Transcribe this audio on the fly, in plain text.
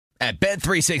At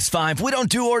Bet365, we don't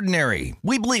do ordinary.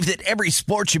 We believe that every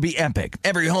sport should be epic.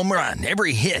 Every home run,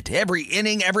 every hit, every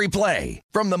inning, every play.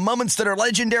 From the moments that are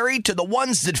legendary to the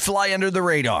ones that fly under the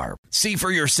radar. See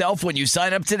for yourself when you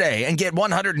sign up today and get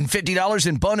 $150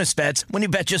 in bonus bets when you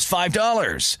bet just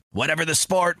 $5. Whatever the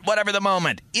sport, whatever the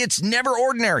moment, it's never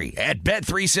ordinary at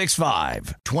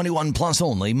Bet365. 21 plus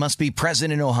only. Must be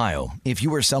present in Ohio. If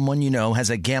you or someone you know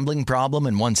has a gambling problem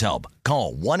and wants help,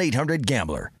 call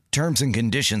 1-800-GAMBLER. Terms and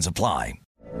conditions apply.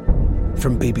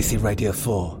 From BBC Radio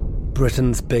 4,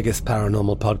 Britain's biggest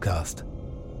paranormal podcast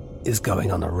is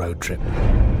going on a road trip.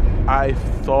 I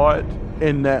thought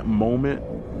in that moment,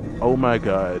 oh my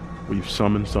God, we've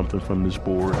summoned something from this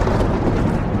board.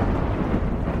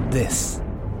 This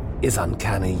is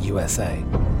Uncanny USA.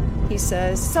 He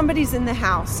says, somebody's in the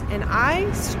house, and I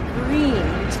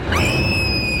screamed.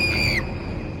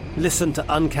 Listen to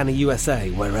Uncanny USA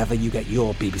wherever you get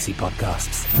your BBC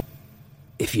podcasts,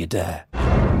 if you dare.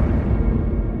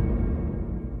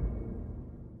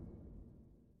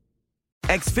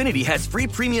 Xfinity has free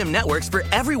premium networks for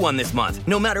everyone this month,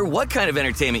 no matter what kind of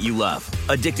entertainment you love.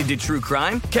 Addicted to true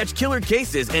crime? Catch killer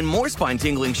cases and more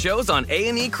spine-tingling shows on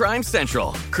A&E Crime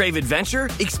Central. Crave adventure?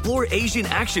 Explore Asian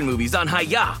action movies on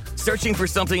Hi-YAH. Searching for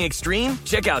something extreme?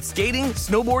 Check out skating,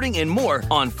 snowboarding, and more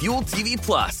on Fuel TV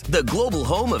Plus, the global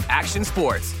home of action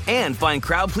sports. And find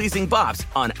crowd-pleasing bops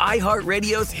on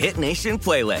iHeartRadio's Hit Nation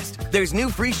playlist. There's new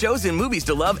free shows and movies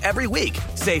to love every week.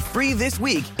 Say free this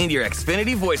week in your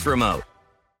Xfinity voice remote.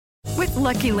 With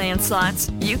Lucky Land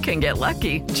Slots, you can get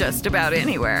lucky just about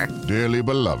anywhere. Dearly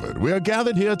beloved, we are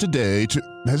gathered here today to...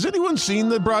 Has anyone seen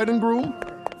the bride and groom?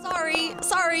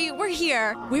 Sorry, we're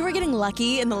here. We were getting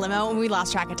lucky in the limo and we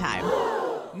lost track of time.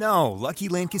 No, Lucky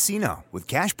Land Casino, with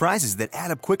cash prizes that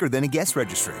add up quicker than a guest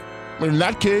registry. In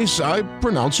that case, I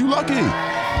pronounce you lucky.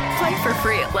 Play for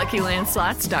free at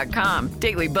LuckyLandSlots.com.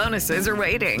 Daily bonuses are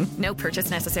waiting. No purchase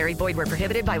necessary. Void where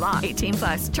prohibited by law. 18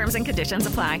 plus. Terms and conditions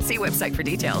apply. See website for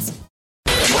details.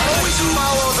 Always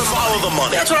follow the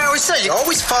money. That's what I always say. You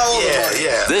always follow the money.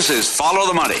 Yeah. This is Follow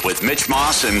the Money with Mitch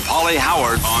Moss and Paulie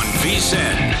Howard on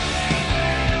VSiN.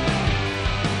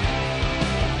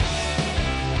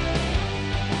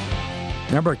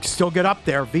 Remember, still get up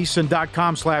there.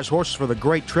 VSiN.com/horses for the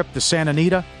great trip to Santa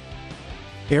Anita.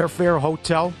 Airfare,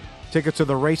 hotel, tickets to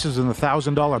the races, and the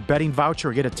 $1,000 betting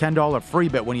voucher. Get a $10 free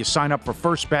bet when you sign up for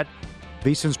First Bet.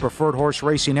 VSiN's preferred horse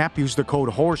racing app. Use the code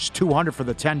HORSE200 for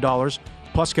the $10.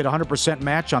 Plus, get a 100%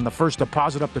 match on the first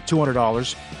deposit up to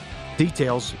 $200.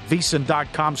 Details,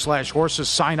 VSiN.com/horses.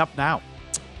 Sign up now.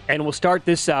 And we'll start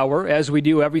this hour, as we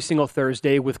do every single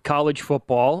Thursday, with college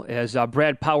football, as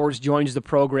Brad Powers joins the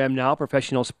program now,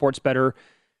 professional sports bettor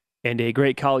and a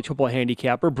great college football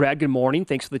handicapper. Brad, good morning.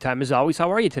 Thanks for the time, as always.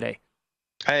 How are you today?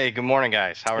 Hey, good morning,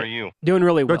 guys. How are you? Doing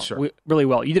really well. Good, sir. Really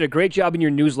well. You did a great job in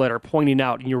your newsletter pointing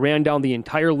out, and you ran down the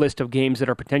entire list of games that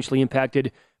are potentially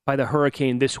impacted by the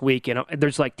hurricane this week. And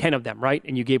there's like 10 of them, right?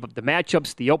 And you gave up the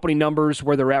matchups, the opening numbers,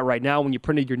 where they're at right now when you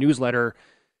printed your newsletter.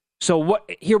 So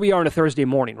here we are on a Thursday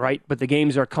morning, right? But the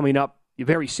games are coming up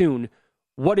very soon.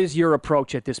 What is your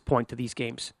approach at this point to these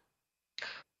games?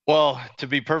 Well, to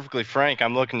be perfectly frank,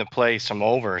 I'm looking to play some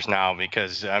overs now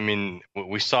because, I mean,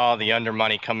 we saw the under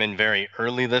money come in very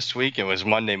early this week. It was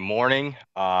Monday morning.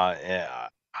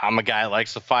 I'm a guy that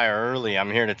likes to fire early.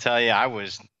 I'm here to tell you I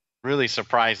was really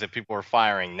surprised that people were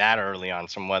firing that early on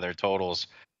some weather totals.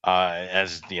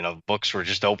 As you know, books were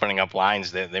just opening up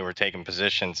lines that they were taking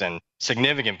positions and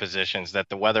significant positions that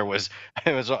the weather was.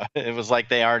 It was like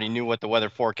they already knew what the weather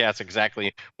forecast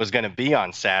exactly was going to be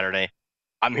on Saturday.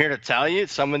 I'm here to tell you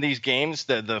some of these games,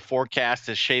 the forecast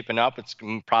is shaping up. It's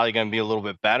probably going to be a little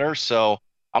bit better, so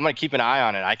I'm going to keep an eye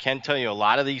on it. I can tell you a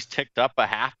lot of these ticked up a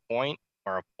half point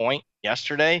or a point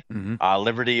yesterday.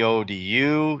 Liberty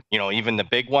ODU, even the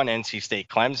big one, NC State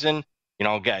Clemson.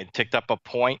 Ticked up a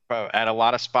point at a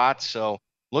lot of spots. So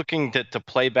looking to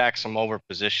play back some over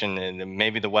position, and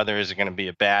maybe the weather isn't going to be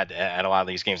bad at a lot of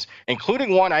these games,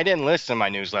 including one I didn't list in my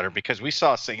newsletter because we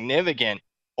saw significant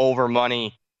over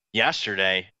money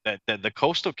yesterday. The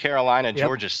Coastal Carolina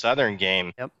Georgia Southern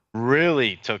game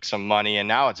really took some money, and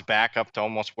now it's back up to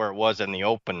almost where it was in the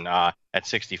open at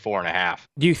 64.5.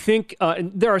 Do you think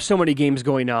there are so many games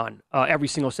going on every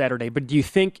single Saturday, but do you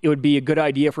think it would be a good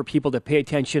idea for people to pay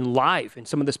attention live in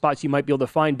some of the spots you might be able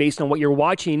to find based on what you're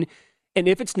watching? And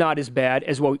if it's not as bad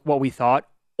as what we thought,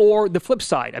 or the flip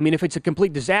side, I mean, if it's a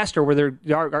complete disaster where there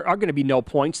are going to be no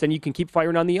points, then you can keep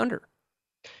firing on the under.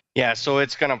 Yeah, so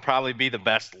it's going to probably be the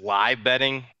best live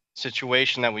betting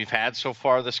situation that we've had so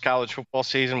far this college football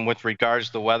season with regards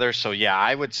to the weather. So yeah,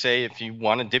 I would say if you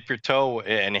want to dip your toe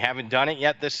and you haven't done it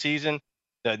yet this season,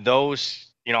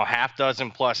 those half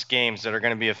dozen plus games that are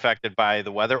going to be affected by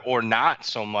the weather or not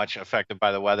so much affected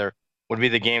by the weather would be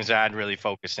the games that I'd really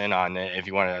focus in on if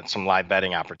you wanted some live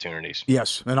betting opportunities.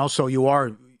 Yes, and also you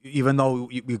are, even though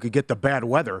you could get the bad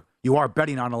weather, you are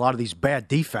betting on a lot of these bad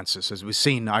defenses, as we've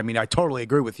seen. I mean, I totally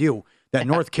agree with you. That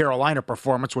North Carolina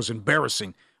performance was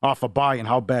embarrassing off a bye and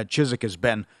how bad Chiswick has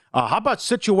been. How about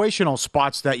situational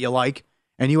spots that you like?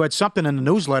 And you had something in the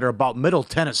newsletter about Middle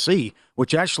Tennessee,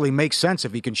 which actually makes sense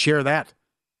if you can share that.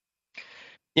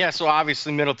 Yeah, so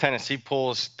obviously Middle Tennessee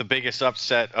pulls the biggest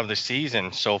upset of the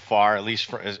season so far, at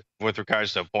least with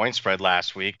regards to a point spread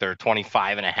last week. They're a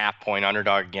 25.5-point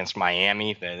underdog against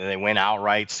Miami. They went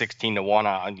outright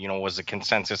 16-1, was the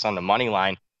consensus on the money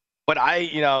line. But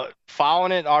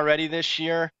following it already this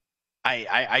year,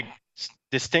 I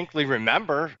distinctly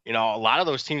remember, a lot of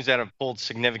those teams that have pulled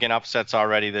significant upsets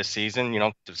already this season,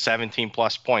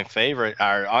 17-plus point favorite,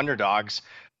 are underdogs,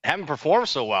 haven't performed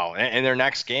so well in their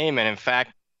next game. And in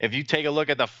fact, if you take a look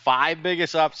at the 5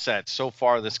 biggest upsets so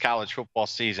far this college football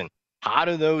season, how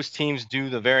do those teams do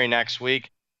the very next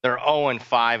week? They're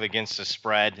 0-5 against the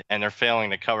spread, and they're failing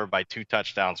to cover by 2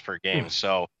 touchdowns per game.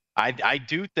 So I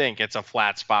do think it's a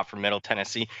flat spot for Middle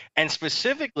Tennessee. And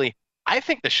specifically, I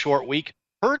think the short week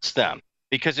hurts them.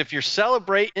 Because if you're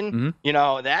celebrating,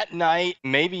 that night,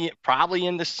 probably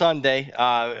into Sunday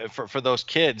for those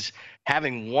kids,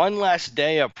 having one less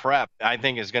day of prep, I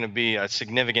think is going to be a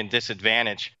significant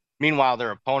disadvantage. Meanwhile,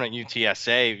 their opponent,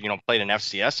 UTSA, played an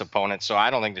FCS opponent, so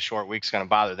I don't think the short week's going to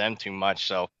bother them too much.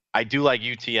 So I do like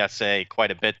UTSA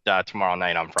quite a bit tomorrow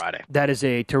night on Friday. That is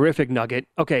a terrific nugget.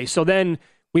 Okay, so then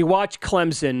we watched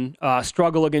Clemson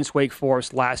struggle against Wake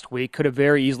Forest last week. Could have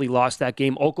very easily lost that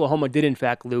game. Oklahoma did, in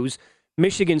fact, lose.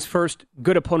 Michigan's first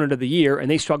good opponent of the year, and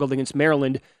they struggled against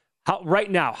Maryland. Right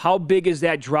now, how big is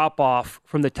that drop-off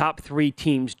from the top 3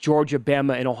 teams, Georgia,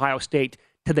 Bama, and Ohio State,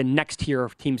 to the next tier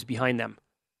of teams behind them?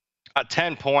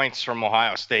 10 points from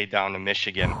Ohio State down to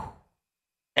Michigan.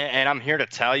 And I'm here to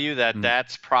tell you that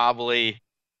that's probably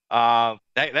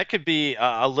that could be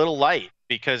a little light,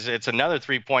 because it's another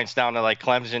 3 points down to like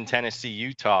Clemson, Tennessee,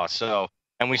 Utah. So,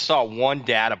 and we saw one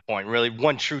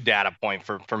true data point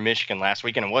for Michigan last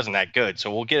week, and it wasn't that good.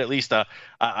 So we'll get at least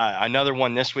another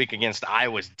one this week against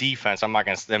Iowa's defense. I'm not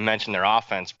going to mention their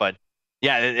offense, but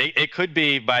yeah, it could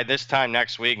be by this time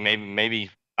next week,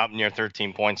 maybe up near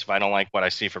 13 points if I don't like what I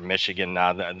see from Michigan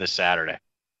this Saturday.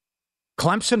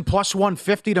 Clemson plus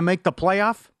 150 to make the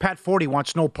playoff? Pat Forty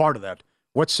wants no part of that.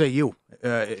 What say you?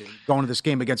 Going to this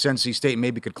game against NC State,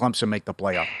 maybe could Clemson make the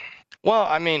playoff? Well,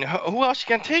 I mean, who else you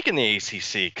going to take in the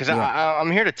ACC? Because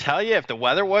I'm here to tell you, if the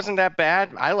weather wasn't that bad,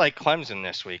 I like Clemson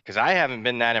this week, because I haven't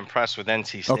been that impressed with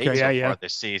NC State far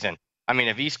this season. I mean,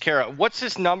 if East Carolina, what's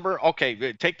this number?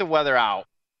 Okay, take the weather out.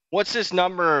 What's this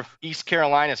number if East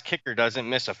Carolina's kicker doesn't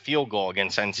miss a field goal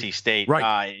against NC State?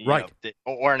 Right.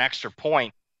 Or an extra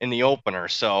point in the opener.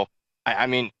 So, I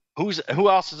mean, who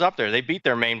else is up there? They beat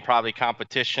their main probably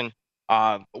competition.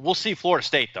 We'll see Florida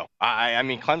State, though. I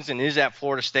mean, Clemson is at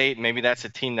Florida State. Maybe that's a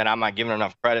team that I'm not giving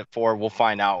enough credit for. We'll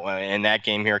find out in that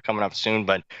game here coming up soon.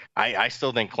 But I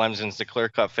still think Clemson's the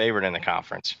clear-cut favorite in the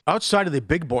conference. Outside of the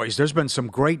big boys, there's been some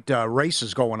great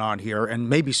races going on here, and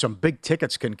maybe some big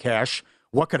tickets can cash.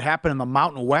 What could happen in the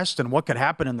Mountain West and what could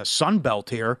happen in the Sun Belt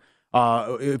here?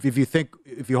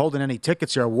 If you're holding any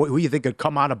tickets here, who do you think could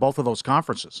come out of both of those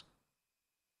conferences?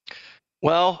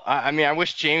 Well, I mean, I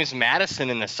wish James Madison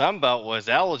in the Sun Belt was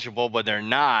eligible, but they're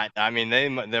not. I mean,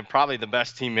 they're probably the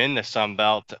best team in the Sun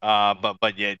Belt,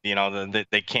 but yet,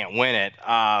 they can't win it.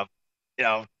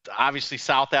 Obviously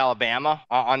South Alabama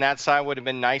on that side would have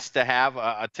been nice to have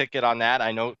a ticket on that.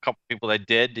 I know a couple people that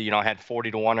did, had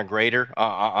 40-1 or greater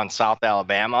on South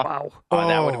Alabama. Wow.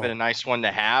 That would have been a nice one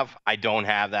to have. I don't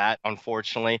have that,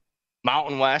 unfortunately.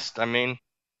 Mountain West, I mean,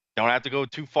 don't have to go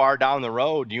too far down the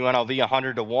road. UNLV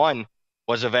 100-1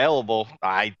 was available.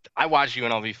 I watched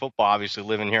UNLV football, obviously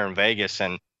living here in Vegas,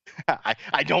 and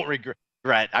I don't regret.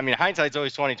 I mean, hindsight's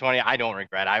always 20/20. I don't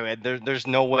regret. There's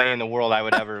no way in the world I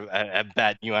would ever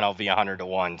bet UNLV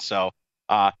 100-1. So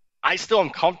I still am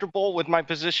comfortable with my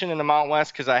position in the Mountain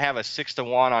West because I have a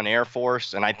 6-1 on Air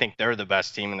Force, and I think they're the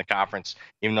best team in the conference,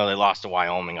 even though they lost to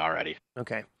Wyoming already.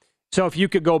 Okay. So if you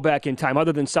could go back in time,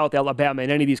 other than South Alabama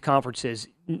in any of these conferences,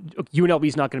 UNLV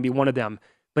is not going to be one of them.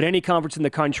 But any conference in the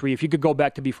country, if you could go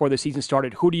back to before the season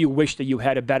started, who do you wish that you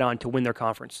had a bet on to win their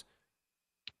conference?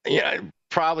 Yeah,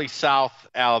 probably South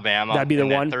Alabama. That'd be the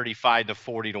one.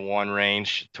 35-40-1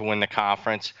 range to win the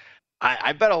conference.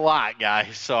 I bet a lot,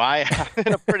 guys. So I'm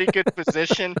in a pretty good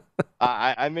position.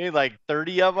 I made like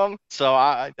 30 of them. So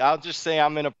I'll just say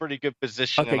I'm in a pretty good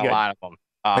position in a lot of them.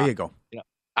 There you go.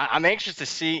 I'm anxious to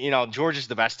see, Georgia's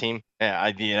the best team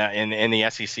in the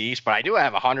SEC East, but I do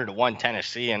have 100-1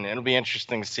 Tennessee, and it'll be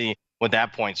interesting to see what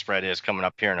that point spread is coming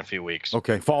up here in a few weeks.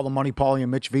 Okay, follow the money, Paulie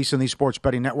and Mitch VSiN, the Sports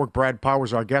Betting Network. Brad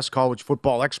Powers, our guest, college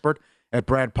football expert at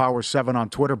BradPowers7 on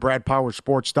Twitter,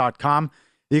 BradPowersSports.com.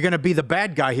 You're going to be the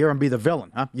bad guy here and be the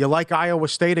villain, huh? You like Iowa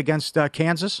State against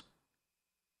Kansas?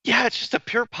 Yeah, it's just a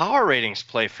pure power ratings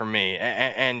play for me.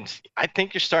 And I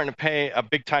think you're starting to pay a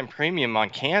big-time premium on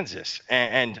Kansas.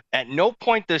 And at no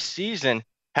point this season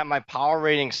have my power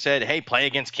ratings said, hey, play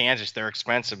against Kansas. They're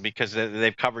expensive, because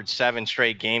they've covered 7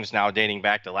 straight games now dating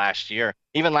back to last year.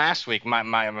 Even last week,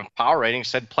 my power rating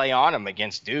said play on them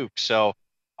against Duke. So,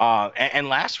 and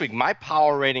last week, my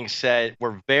power rating said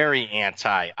we're very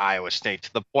anti-Iowa State,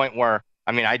 to the point where,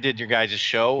 I did your guys'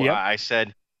 show. Yep. I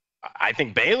said, I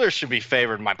think Baylor should be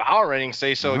favored. My power ratings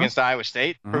say so against Iowa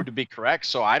State, proved to be correct.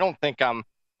 So I don't think I'm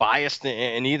biased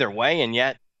in either way. And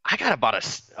yet I got about a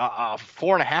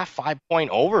 4.5, 5 point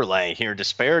overlay here,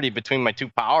 disparity between my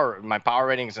power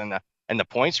ratings and the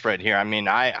point spread here.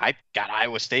 I got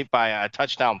Iowa State by a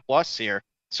touchdown plus here.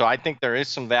 So I think there is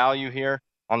some value here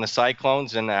on the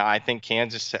Cyclones. And I think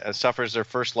Kansas suffers their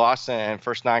first loss and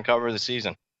first non-cover of the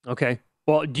season. Okay.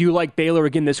 Well, do you like Baylor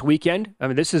again this weekend?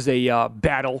 This is a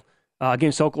battle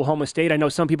against Oklahoma State. I know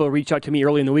some people reached out to me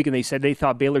early in the week and they said they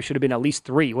thought Baylor should have been at least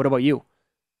 3. What about you?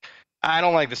 I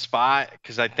don't like the spot,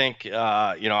 because I think,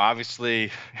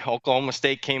 obviously Oklahoma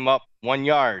State came up 1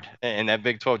 yard in that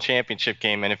Big 12 championship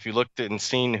game. And if you looked at and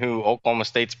seen who Oklahoma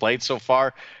State's played so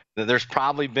far, there's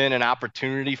probably been an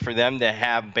opportunity for them to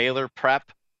have Baylor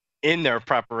prep in their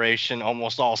preparation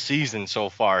almost all season so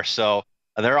far. So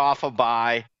they're off a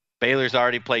bye. Baylor's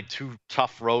already played 2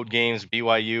 tough road games,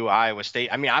 BYU, Iowa State.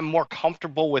 I'm more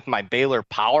comfortable with my Baylor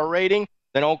power rating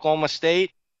than Oklahoma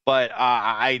State, but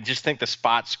I just think the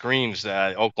spot screams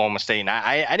Oklahoma State. And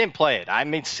I didn't play it. I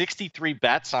made 63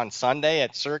 bets on Sunday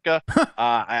at Circa.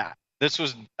 This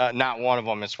was not one of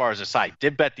them as far as the side.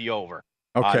 Did bet the over.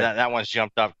 Okay. That one's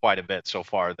jumped up quite a bit so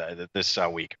far this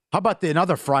week. How about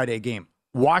another Friday game?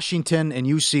 Washington and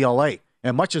UCLA.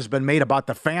 And much has been made about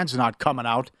the fans not coming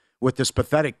out with this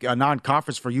pathetic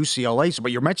non-conference for UCLA.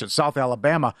 But you mentioned South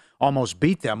Alabama almost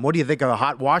beat them. What do you think of the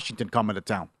hot Washington coming to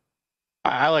town?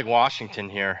 I like Washington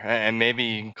here, and maybe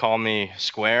you can call me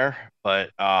square, but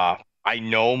I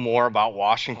know more about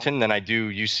Washington than I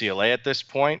do UCLA at this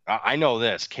point. I know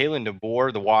this. Kalen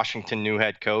DeBoer, the Washington new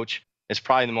head coach, is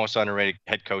probably the most underrated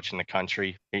head coach in the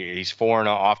country. He's 4-0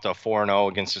 off to a 4-0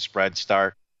 against the spread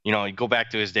start. You go back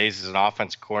to his days as an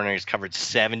offensive coordinator, he's covered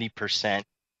 70%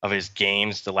 of his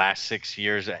games the last 6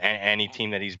 years, any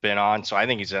team that he's been on. So I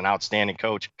think he's an outstanding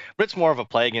coach. But it's more of a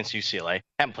play against UCLA.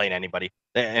 Haven't played anybody.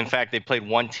 In fact, they played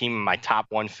one team in my top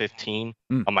 115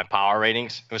 of my power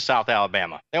ratings. It was South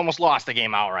Alabama. They almost lost the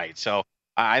game outright. So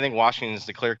I think Washington's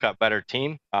the clear-cut better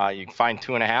team. You can find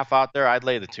 2.5 out there. I'd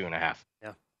lay the 2.5.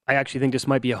 Yeah, I actually think this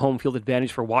might be a home field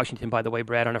advantage for Washington, by the way,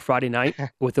 Brad, on a Friday night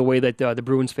with the way that the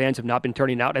Bruins fans have not been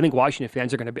turning out. I think Washington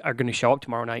fans are going to show up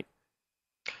tomorrow night.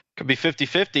 Could be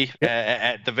 50-50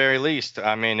 at the very least.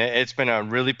 It's been a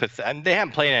really pathetic. They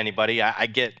haven't played anybody. I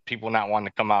get people not wanting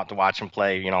to come out to watch them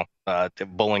play,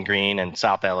 Bowling Green and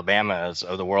South Alabama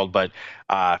of the world. But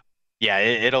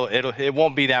it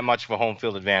won't be that much of a home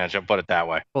field advantage. I'll put it that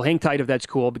way. Well, hang tight if that's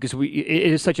cool, because it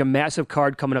is such a massive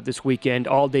card coming up this weekend,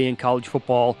 all day in college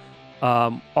football.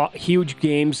 Huge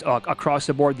games across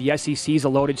the board. The SEC is a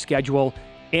loaded schedule.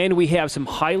 And we have some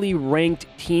highly ranked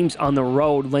teams on the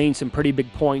road laying some pretty big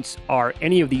points. Are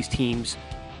any of these teams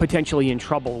potentially in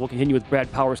trouble? We'll continue with Brad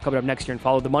Powers coming up next year and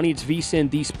follow the money. It's VSiN,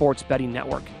 the Sports Betting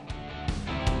Network.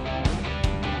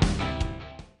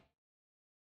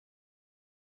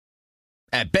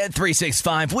 At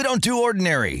Bet365, we don't do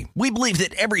ordinary. We believe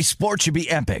that every sport should be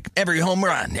epic. Every home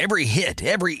run, every hit,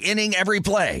 every inning, every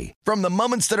play. From the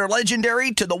moments that are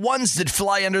legendary to the ones that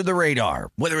fly under the radar.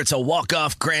 Whether it's a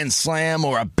walk-off grand slam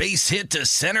or a base hit to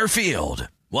center field.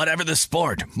 Whatever the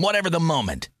sport, whatever the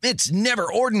moment. It's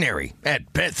never ordinary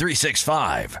at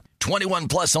Bet365. 21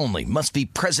 plus only. Must be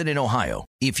present in Ohio.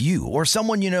 If you or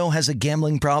someone you know has a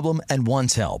gambling problem and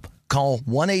wants help, call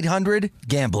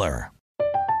 1-800-GAMBLER.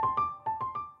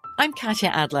 I'm Katya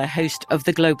Adler, host of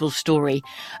The Global Story.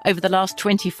 Over the last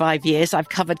 25 years, I've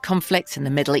covered conflicts in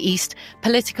the Middle East,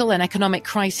 political and economic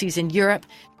crises in Europe,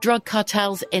 drug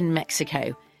cartels in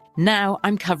Mexico. Now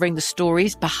I'm covering the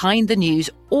stories behind the news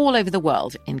all over the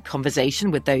world in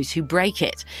conversation with those who break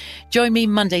it. Join me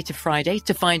Monday to Friday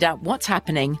to find out what's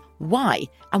happening, why,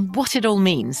 and what it all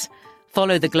means.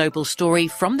 Follow The Global Story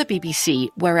from the BBC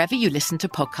wherever you listen to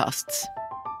podcasts.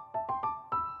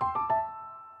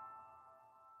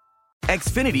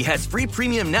 Xfinity has free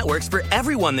premium networks for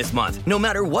everyone this month, no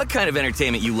matter what kind of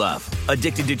entertainment you love.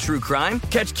 Addicted to true crime?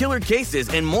 Catch killer cases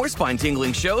and more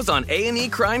spine-tingling shows on A&E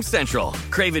Crime Central.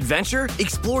 Crave adventure?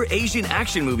 Explore Asian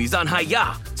action movies on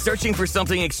Hi-YAH. Searching for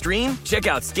something extreme? Check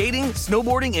out skating,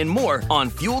 snowboarding, and more on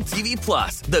Fuel TV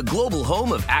Plus, the global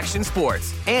home of action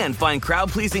sports. And find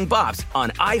crowd-pleasing bops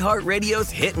on iHeartRadio's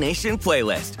Hit Nation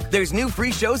playlist. There's new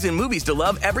free shows and movies to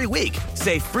love every week.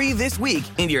 Say free this week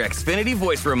in your Xfinity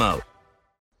voice remote.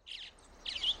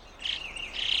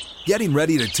 Getting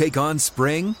ready to take on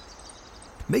spring?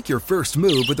 Make your first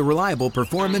move with the reliable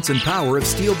performance and power of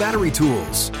Steel battery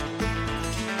tools.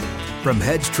 From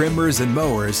hedge trimmers and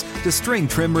mowers to string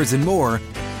trimmers and more,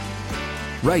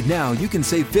 right now you can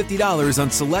save $50 on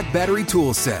select battery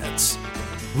tool sets.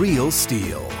 Real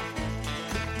Steel.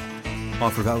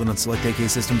 Offer valid on select AK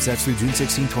system sets through June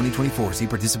 16, 2024. See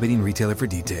participating retailer for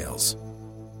details.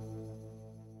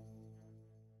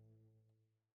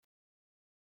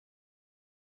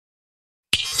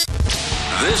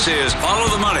 This is Follow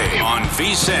the Money on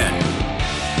VSiN.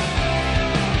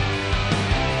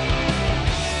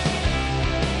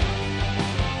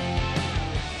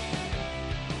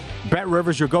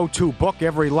 BetRivers, your go-to book.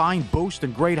 Every line, boost,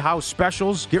 and great house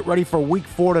specials. Get ready for Week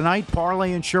 4 tonight.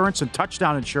 Parlay insurance and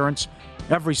touchdown insurance.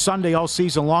 Every Sunday all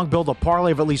season long, build a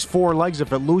parlay of at least 4 legs.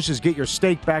 If it loses, get your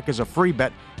stake back as a free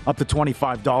bet up to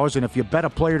 $25. And if you bet a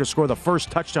player to score the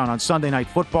first touchdown on Sunday Night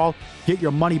Football, get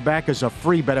your money back as a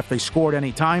free bet if they scored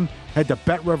any time. Head to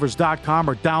BetRivers.com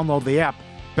or download the app.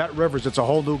 BetRivers, it's a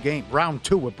whole new game. Round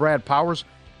 2 with Brad Powers,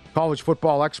 college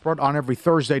football expert, on every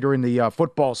Thursday during the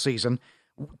football season.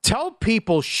 Tell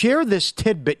people, share this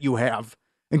tidbit you have.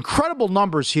 Incredible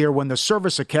numbers here when the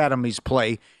service academies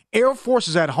play. Air Force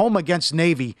is at home against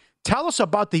Navy. Tell us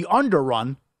about the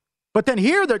underrun. But then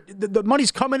here, the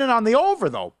money's coming in on the over,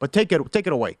 though. But take it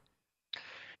away.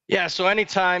 Yeah, so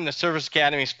anytime the service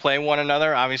academies play one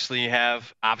another, obviously you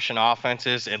have option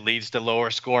offenses. It leads to lower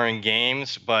scoring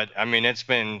games. But, I mean, it's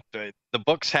been the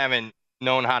books haven't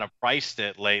known how to price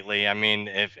it lately. I mean,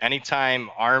 if anytime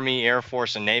Army, Air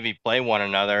Force, and Navy play one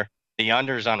another, the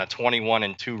under's on a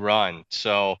 21-2 run.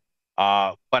 So,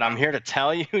 but I'm here to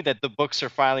tell you that the books are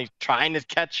finally trying to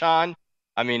catch on.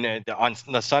 I mean, on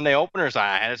the Sunday openers,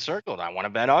 I had it circled. I want to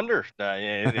bet under.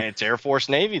 It's Air Force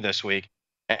Navy this week.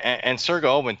 And Serga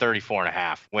opened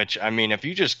 34.5, which, I mean, if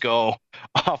you just go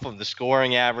off of the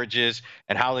scoring averages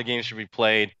and how the game should be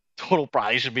played, total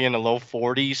probably should be in the low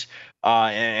 40s.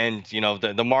 And you know,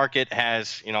 the market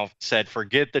has, you know, said,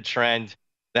 forget the trend.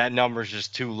 That number is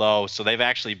just too low. So they've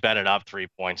actually bet it up 3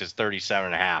 points. It's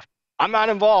 37.5. I'm not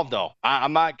involved, though.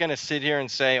 I'm not going to sit here and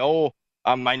say,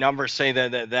 my numbers say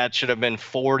that should have been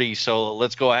 40. So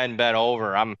let's go ahead and bet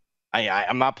over. I'm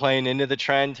not playing into the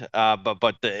trend,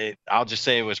 but I'll just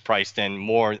say it was priced in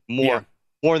more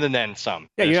than some.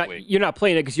 Yeah, you're not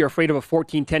playing it because you're afraid of a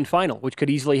 14-10 final, which could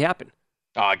easily happen.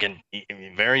 It can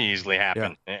very easily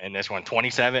happen in this one.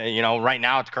 27, you know, right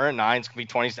now it's current nines could be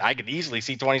 20. I could easily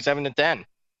see 27-10.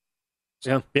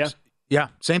 Yeah.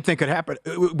 Same thing could happen.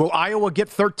 Will Iowa get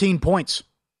 13 points?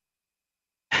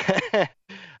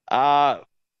 I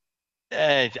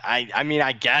mean,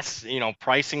 I guess, you know,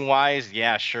 pricing wise,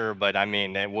 yeah, sure. But I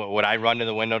mean, would I run to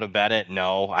the window to bet it?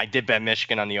 No. I did bet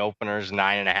Michigan on the openers,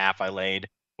 9.5. I laid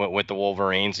with the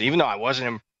Wolverines, even though I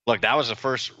wasn't. Look, that was the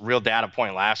first real data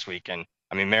point last week, and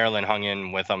I mean, Maryland hung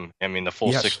in with them. I mean, the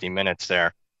full 60 minutes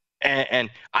there, and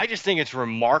I just think it's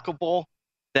remarkable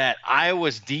that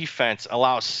Iowa's defense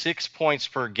allows 6 points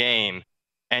per game.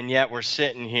 And yet we're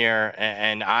sitting here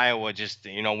and Iowa just,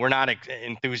 you know, we're not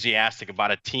enthusiastic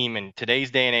about a team in today's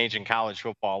day and age in college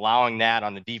football, allowing that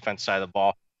on the defense side of the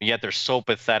ball, but yet they're so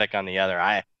pathetic on the other.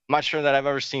 I'm not sure that I've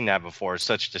ever seen that before,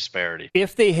 such disparity.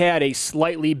 If they had a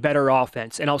slightly better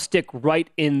offense, and I'll stick right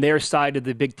in their side of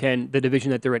the Big Ten, the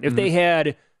division that they're in, if they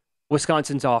had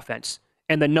Wisconsin's offense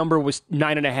and the number was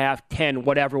 9.5, 10,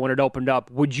 whatever, when it opened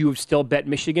up, would you have still bet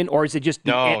Michigan? Or is it just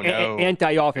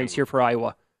anti-offense here for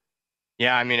Iowa?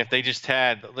 Yeah, I mean, if they just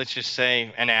had, let's just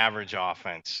say, an average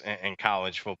offense in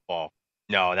college football,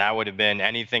 no, that would have been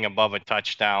anything above a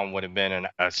touchdown would have been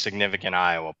a significant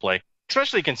Iowa play,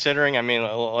 especially considering, I mean,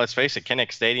 let's face it,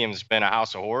 Kinnick Stadium's been a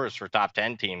house of horrors for top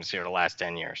 10 teams here the last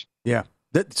 10 years. Yeah,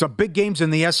 some big games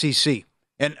in the SEC,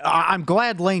 and I'm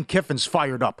glad Lane Kiffin's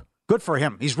fired up. Good for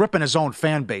him. He's ripping his own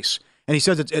fan base, and he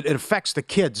says it affects the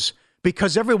kids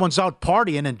because everyone's out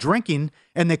partying and drinking,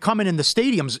 and they come in the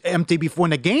stadium's empty before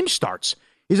when the game starts.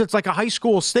 He said it's like a high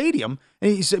school stadium,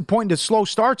 and he's pointing to slow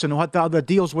starts and how that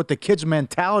deals with the kids'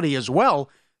 mentality as well.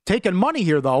 Taking money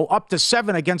here, though, up to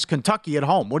 7 against Kentucky at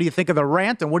home. What do you think of the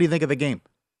rant, and what do you think of the game?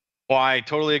 Well, I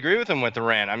totally agree with him with the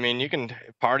rant. I mean, you can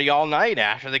party all night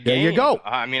after the game. There you go.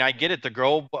 I mean, I get it. The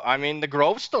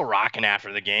Grove's still rocking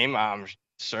after the game.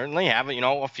 Certainly have,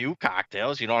 a few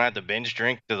cocktails. You don't have to binge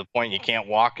drink to the point you can't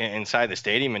walk inside the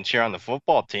stadium and cheer on the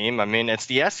football team. I mean, it's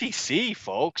the SEC,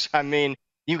 folks. I mean,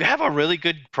 you have a really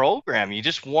good program. You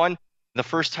just won the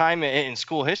first time in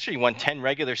school history. You won 10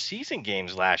 regular season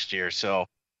games last year. So,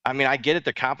 I mean, I get it.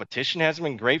 The competition hasn't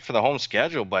been great for the home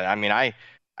schedule, but I mean,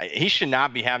 he should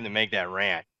not be having to make that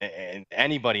rant. And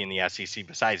anybody in the SEC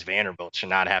besides Vanderbilt should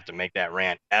not have to make that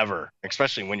rant ever,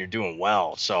 especially when you're doing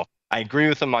well. So I agree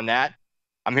with him on that.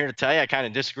 I'm here to tell you I kind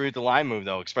of disagree with the line move,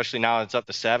 though, especially now it's up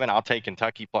to 7. I'll take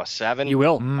Kentucky plus 7. You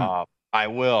will? I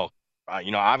will.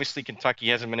 Obviously Kentucky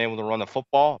hasn't been able to run the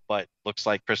football, but looks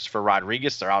like Christopher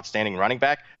Rodriguez, their outstanding running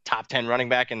back, top 10 running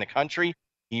back in the country,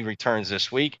 he returns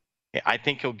this week. I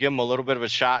think he'll give them a little bit of a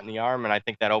shot in the arm, and I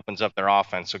think that opens up their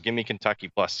offense. So give me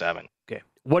Kentucky plus 7. Okay.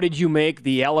 What did you make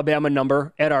the Alabama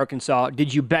number at Arkansas?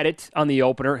 Did you bet it on the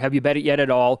opener? Have you bet it yet at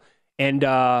all? And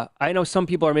I know some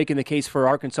people are making the case for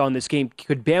Arkansas in this game.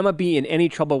 Could Bama be in any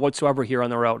trouble whatsoever here on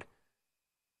the road?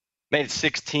 Made it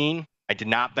 16. I did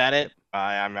not bet it.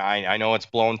 I know it's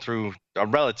blown through a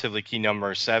relatively key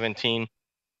number, 17.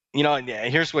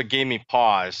 Here's what gave me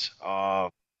pause.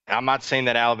 I'm not saying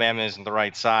that Alabama isn't the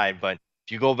right side, but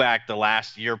if you go back the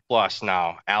last year plus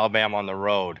now, Alabama on the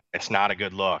road, it's not a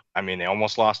good look. I mean, they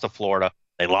almost lost to Florida.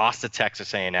 They lost to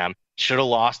Texas A&M. Should have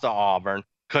lost to Auburn.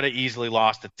 Could have easily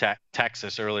lost to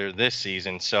Texas earlier this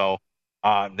season. So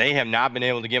they have not been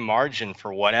able to get margin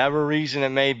for whatever reason it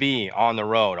may be on the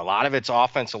road. A lot of it's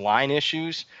offensive line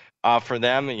issues for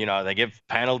them. They give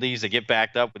penalties. They get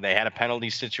backed up. They had a penalty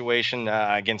situation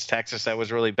against Texas that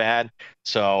was really bad.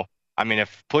 So, I mean,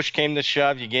 if push came to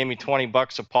shove, you gave me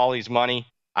 $20 of Paulie's money,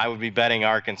 I would be betting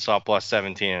Arkansas plus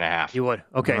 17.5. You would?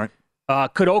 Okay. All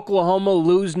right. Could Oklahoma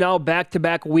lose now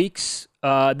back-to-back weeks?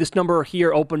 This number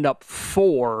here opened up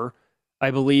 4,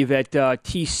 I believe, at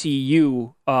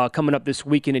TCU coming up this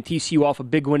weekend, and TCU off a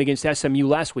big win against SMU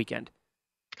last weekend.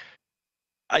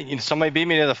 Somebody beat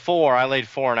me to the 4. I laid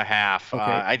 4.5. Okay.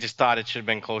 I just thought it should have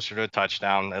been closer to a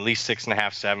touchdown, at least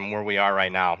 6.5, 7, where we are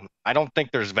right now. I don't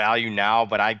think there's value now,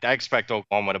 but I expect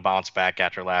Oklahoma to bounce back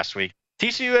after last week.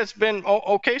 TCU has been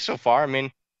okay so far. I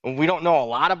mean, we don't know a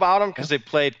lot about them because they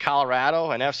played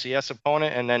Colorado, an FCS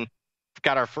opponent, and then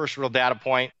got our first real data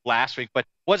point last week. But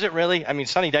was it really? I mean,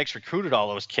 Sonny Dykes recruited all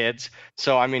those kids.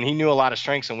 So, I mean, he knew a lot of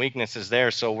strengths and weaknesses there.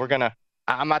 So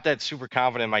I'm not that super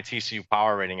confident in my TCU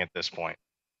power rating at this point.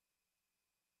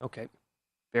 Okay,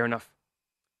 fair enough.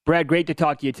 Brad, great to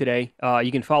talk to you today.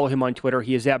 You can follow him on Twitter.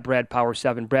 He is at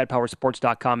BradPower7,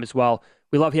 BradPowerSports.com as well.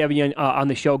 We love having you on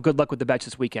the show. Good luck with the bets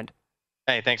this weekend.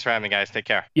 Hey, thanks for having me, guys. Take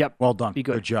care. Yep. Well done. Be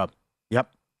good. Good job.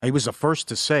 Yep. He was the first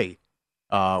to say,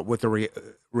 with the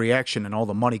reaction and all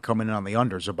the money coming in on the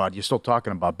unders, about you're still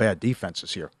talking about bad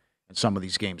defenses here in some of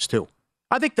these games too.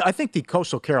 I think the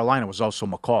Coastal Carolina was also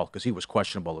McCall because he was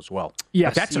questionable as well.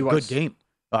 Yes, but that's a good game.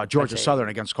 Georgia Southern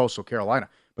against Coastal Carolina.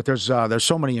 But there's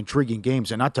so many intriguing games,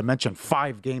 and not to mention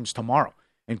 5 games tomorrow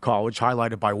in college,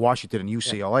 highlighted by Washington and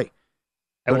UCLA.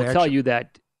 I will tell you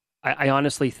that I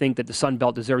honestly think that the Sun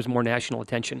Belt deserves more national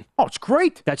attention. Oh, it's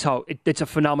great. That's how it's a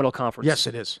phenomenal conference. Yes,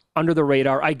 it is. Under the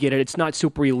radar, I get it. It's not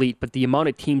super elite, but the amount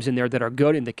of teams in there that are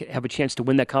good and that have a chance to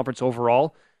win that conference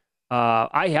overall.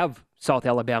 I have South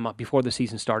Alabama before the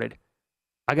season started.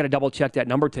 I got to double check that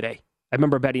number today. I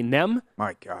remember betting them.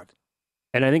 My God.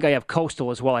 And I think I have Coastal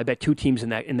as well. I bet 2 teams in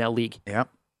that league. Yep.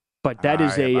 But that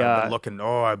is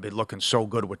I'd be looking so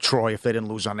good with Troy if they didn't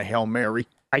lose on the Hail Mary.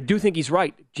 I do think he's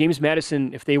right. James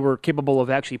Madison, if they were capable of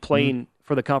actually playing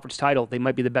for the conference title, they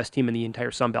might be the best team in the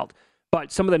entire Sun Belt.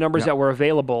 But some of the numbers that were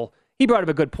available, he brought up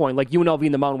a good point. Like UNLV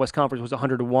in the Mountain West Conference was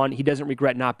 100-1. He doesn't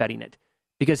regret not betting it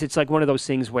because it's like one of those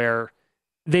things where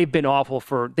they've been awful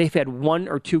they've had 1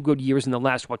 or 2 good years in the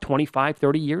last, 25,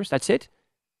 30 years? That's it?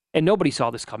 And nobody saw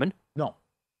this coming. No.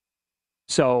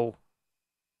 So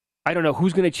I don't know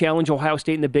who's going to challenge Ohio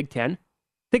State in the Big Ten.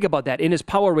 Think about that. In his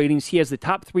power ratings, he has the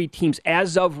top 3 teams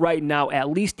as of right now, at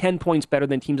least 10 points better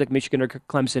than teams like Michigan or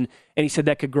Clemson. And he said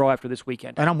that could grow after this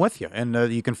weekend. And I'm with you. And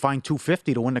you can find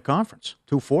 250 to win the conference,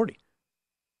 240.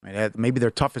 I mean, maybe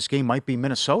their toughest game might be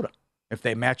Minnesota if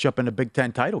they match up in the Big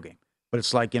Ten title game. But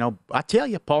it's like, I tell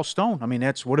you, Paul Stone. I mean,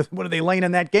 what are they laying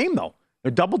in that game, though? They're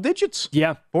double digits.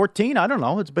 Yeah. 14, I don't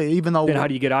know. It's even though. Then how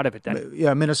do you get out of it then?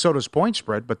 Yeah, Minnesota's point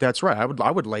spread, but that's right. I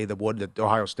would lay the wood that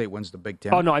Ohio State wins the Big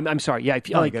Ten. Oh, no, I'm sorry. Yeah,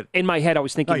 in my head, I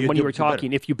was thinking when you were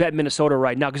talking, if you bet Minnesota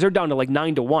right now, because they're down to like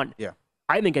 9-1. Yeah.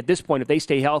 I think at this point, if they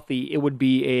stay healthy, it would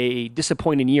be a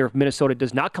disappointing year if Minnesota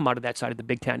does not come out of that side of the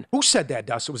Big Ten. Who said that,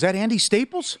 Dustin? Was that Andy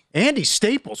Staples? Andy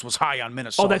Staples was high on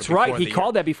Minnesota. Oh, that's right. He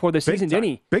called that before the season, didn't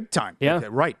he? Big time. Yeah. Okay,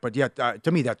 right. But yet,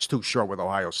 to me, that's too short with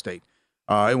Ohio State.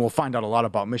 And we'll find out a lot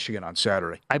about Michigan on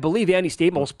Saturday. I believe Andy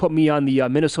Staples put me on the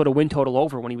Minnesota win total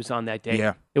over when he was on that day.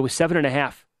 Yeah. It was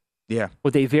 7.5. Yeah.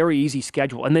 With a very easy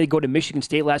schedule. And they go to Michigan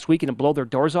State last week and blow their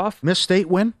doors off. Miss State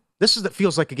win? That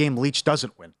feels like a game Leach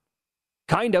doesn't win.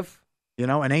 Kind of. You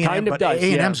know, and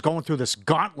A&M's going through this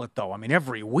gauntlet, though. I mean,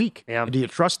 every week. Yeah. Do you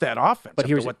trust that offense but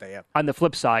here's what they have? On the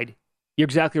flip side, you're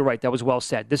exactly right. That was well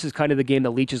said. This is kind of the game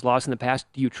that Leach has lost in the past.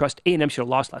 Do you trust A&M should have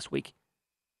lost last week?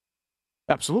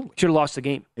 Absolutely. Should have lost the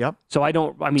game. Yep. So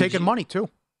taking money, too.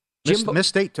 Miss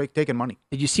State taking money.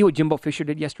 Did you see what Jimbo Fisher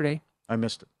did yesterday? I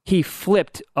missed it. He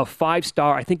flipped a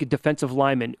 5-star, I think a defensive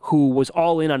lineman, who was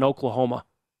all in on Oklahoma.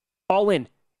 All in.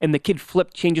 And the kid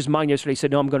changed his mind yesterday. He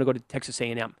said, no, I'm going to go to Texas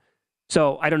A&M.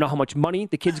 So I don't know how much money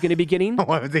the kid's going to be getting,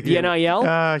 the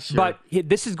NIL. Sure. But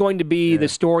this is going to be the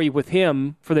story with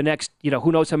him for the next,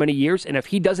 who knows how many years. And if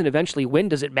he doesn't eventually win,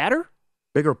 does it matter?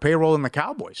 Bigger payroll than the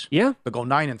Cowboys. Yeah. They go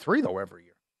 9-3, though, every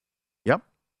year. Yep.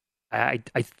 I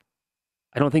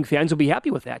don't think fans will be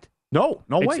happy with that. No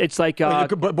way. It's like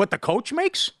but what the coach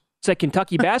makes? It's like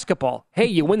Kentucky basketball. Hey,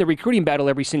 you win the recruiting battle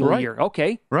every single year.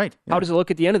 Okay. Right. Yeah. How does it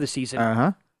look at the end of the season?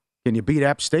 Uh-huh. Can you beat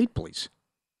App State, please?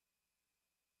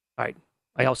 All right.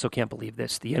 I also can't believe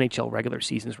this. The NHL regular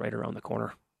season's right around the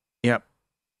corner. Yep.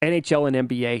 NHL and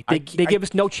NBA, they give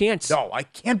us no chance. No, I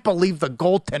can't believe the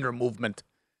goaltender movement.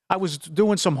 I was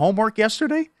doing some homework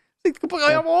yesterday.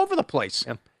 I'm all over the place.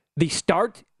 Yeah. The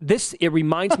start, it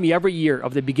reminds me every year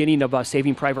of the beginning of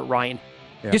Saving Private Ryan.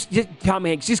 Yeah. Just Tom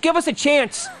Hanks, just give us a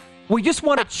chance. We just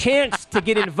want a chance to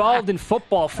get involved in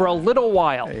football for a little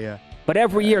while. Yeah. But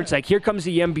every year, it's like, here comes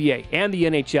the NBA and the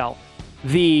NHL.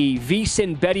 The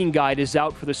VSiN betting guide is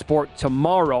out for the sport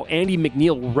tomorrow. Andy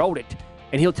McNeil wrote it,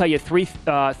 and he'll tell you 3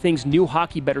 things new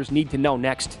hockey bettors need to know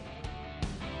next.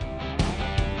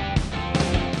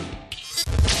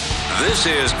 This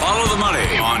is Follow the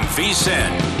Money on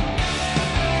VSiN.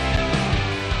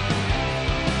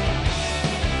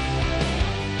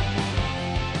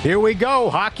 Here we go.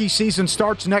 Hockey season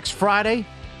starts next Friday,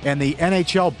 and the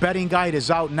NHL betting guide is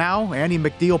out now. Andy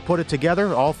McNeil put it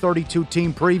together. All 32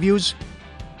 team previews,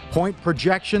 point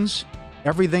projections,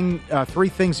 everything, 3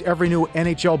 things every new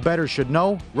NHL bettor should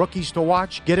know. Rookies to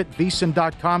watch. Get it,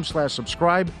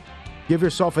 VSiN.com/subscribe. Give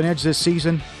yourself an edge this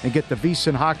season and get the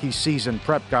VSiN Hockey Season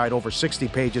Prep Guide, over 60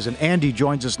 pages. And Andy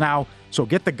joins us now, so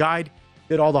get the guide.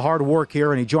 Did all the hard work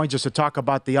here, and he joins us to talk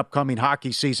about the upcoming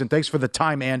hockey season. Thanks for the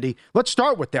time, Andy. Let's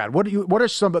start with that. What are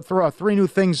some 3 new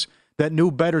things that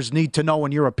new bettors need to know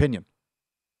in your opinion?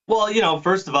 Well,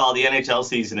 first of all, the NHL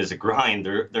season is a grind.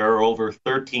 There are over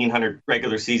 1,300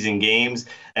 regular season games,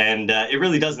 and it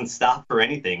really doesn't stop for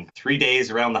anything. 3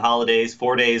 days around the holidays,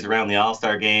 4 days around the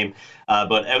All-Star game.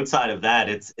 But outside of that,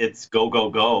 it's go, go,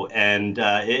 go. And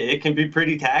it can be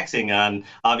pretty taxing on,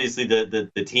 obviously,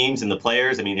 the teams and the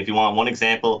players. I mean, if you want one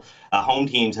example, home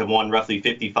teams have won roughly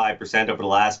 55% over the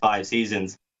last 5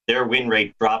 seasons. Their win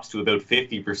rate drops to about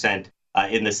 50%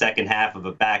 in the second half of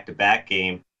a back-to-back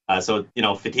game. So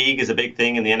fatigue is a big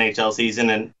thing in the NHL season,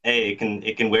 and it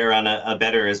can wear on a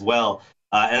bettor as well.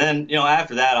 And then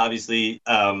after that, obviously,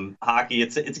 hockey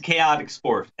it's a chaotic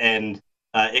sport, and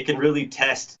it can really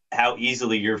test how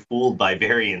easily you're fooled by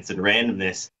variance and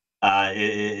randomness.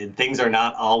 Things are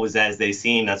not always as they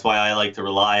seem. That's why I like to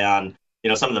rely on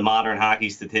some of the modern hockey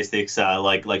statistics,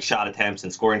 like shot attempts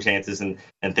and scoring chances and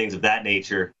things of that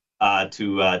nature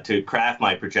to craft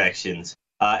my projections.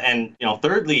 And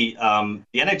thirdly,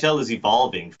 the NHL is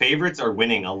evolving. Favorites are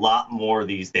winning a lot more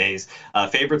these days.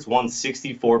 Favorites won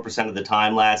 64% of the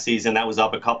time last season. That was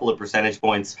up a couple of percentage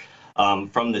points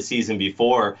from the season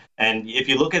before. And if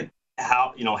you look at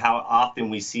how often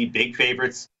we see big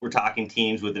favorites, we're talking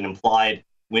teams with an implied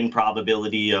win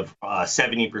probability of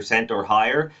 70% or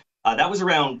higher. That was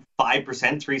around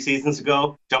 5% 3 seasons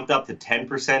ago, jumped up to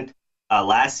 10%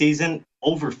 last season.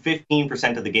 Over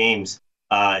 15% of the games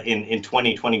in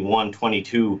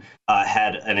 2021-22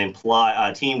 had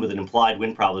a team with an implied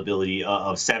win probability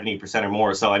of 70% or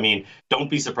more. So, I mean, don't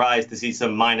be surprised to see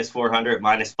some -400,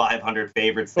 -500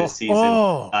 favorites this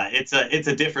season. It's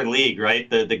a different league, right?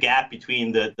 The gap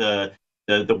between the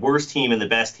worst team and the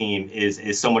best team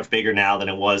is so much bigger now than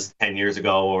it was 10 years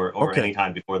ago or any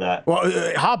time before that. Well,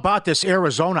 how about this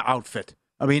Arizona outfit?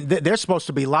 I mean, they're supposed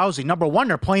to be lousy. Number one,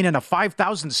 they're playing in a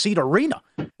 5,000-seat arena.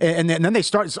 And then they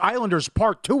start, Islanders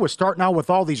Part 2 is starting out with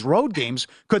all these road games.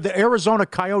 Could the Arizona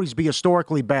Coyotes be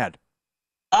historically bad?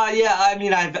 Yeah, I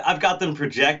mean, I've got them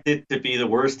projected to be the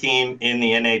worst team in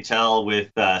the NHL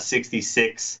with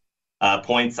 66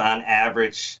 points on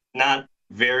average. Not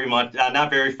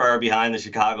very far behind the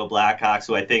Chicago Blackhawks,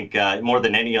 who I think more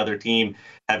than any other team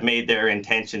have made their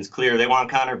intentions clear. They want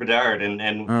Connor Bedard, and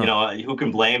you know, who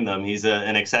can blame them? He's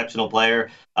an exceptional player.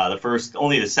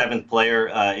 Only the seventh player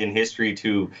in history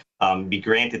to be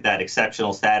granted that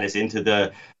exceptional status into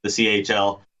the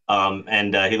CHL.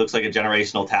 And he looks like a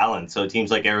generational talent. So teams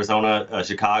like Arizona,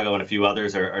 Chicago, and a few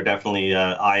others are definitely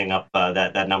eyeing up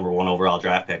that number one overall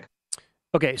draft pick.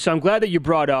 Okay, so I'm glad that you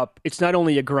brought up it's not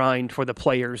only a grind for the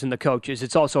players and the coaches,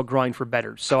 it's also a grind for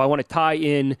bettors. So I want to tie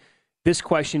in this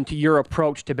question to your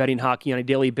approach to betting hockey on a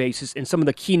daily basis and some of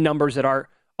the key numbers that our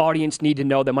audience need to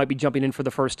know that might be jumping in for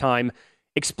the first time.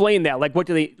 Explain that. Like, what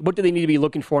do they need to be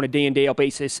looking for on a day in, day out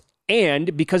basis?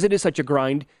 And because it is such a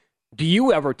grind, do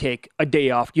you ever take a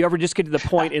day off? Do you ever just get to the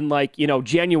point in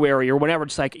January or whenever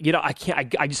it's like,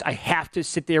 I have to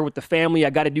sit there with the family.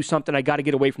 I got to do something. I got to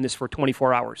get away from this for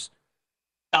 24 hours.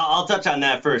 I'll touch on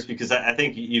that first because I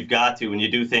think you've got to, when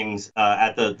you do things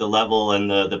at the level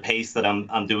and the pace that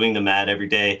I'm doing them at every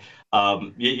day,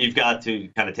 you've got to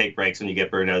kind of take breaks when you get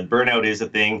burnout. Burnout is a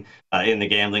thing in the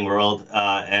gambling world,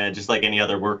 and just like any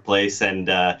other workplace, and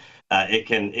it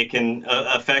can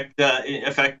affect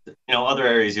other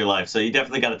areas of your life. So you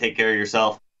definitely got to take care of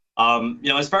yourself.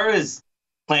 As far as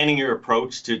planning your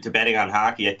approach to betting on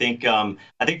hockey, I think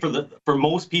for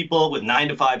most people with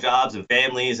 9-to-5 jobs and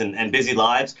families and busy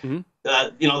lives,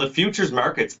 the futures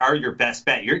markets are your best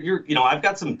bet. I've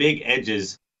got some big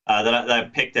edges that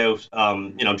I've picked out.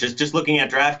 Just looking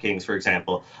at DraftKings, for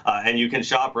example, and you can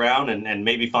shop around and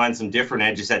maybe find some different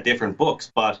edges at different books,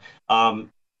 but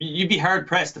you'd be hard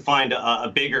pressed to find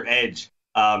a bigger edge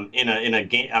in a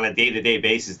game on a day-to-day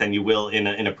basis than you will in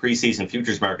a preseason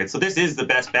futures market. So this is the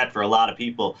best bet for a lot of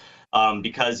people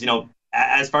because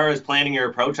as far as planning your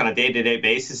approach on a day-to-day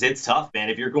basis, it's tough, man.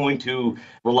 If you're going to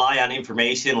rely on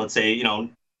information, let's say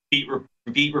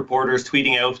beat reporters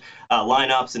tweeting out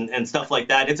lineups and stuff like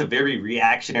that, it's a very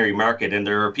reactionary market, and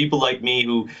there are people like me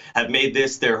who have made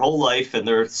this their whole life, and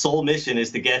their sole mission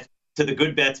is to get to the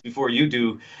good bets before you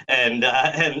do, and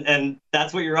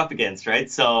that's what you're up against,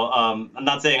 right? So I'm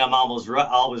not saying I'm always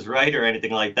right or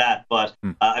anything like that, but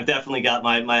I've definitely got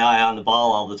my eye on the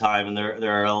ball all the time, and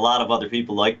there are a lot of other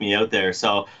people like me out there.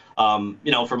 So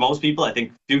for most people, I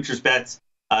think futures bets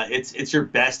it's your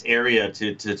best area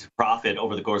to profit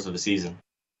over the course of a season.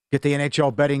 Get the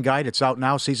NHL betting guide. It's out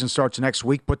now. Season starts next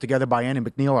week. Put together by Andy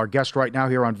McNeil, our guest right now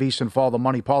here on VSiN. Follow the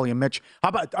money, Paulie and Mitch. How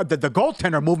about the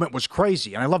goaltender movement was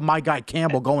crazy, and I love my guy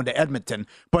Campbell going to Edmonton.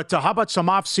 But how about some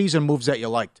off-season moves that you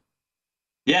liked?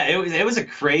 Yeah, it was a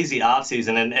crazy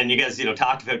offseason, and you guys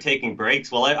talked about taking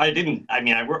breaks. Well, I didn't. I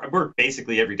mean, I worked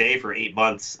basically every day for 8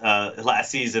 months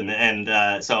last season,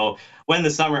 and so when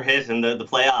the summer hit and the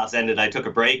playoffs ended, I took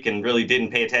a break and really didn't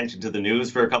pay attention to the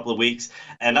news for a couple of weeks,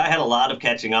 and I had a lot of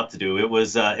catching up to do. It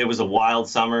was a wild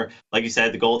summer, like you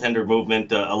said, the goaltender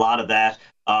movement, a lot of that.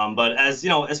 But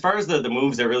as far as the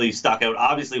moves that really stuck out,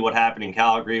 obviously what happened in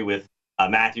Calgary with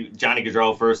Johnny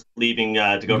Gaudreau first leaving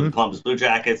to go to the Columbus Blue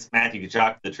Jackets, Matthew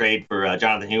Tkachuk, the trade for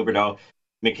Jonathan Huberdeau,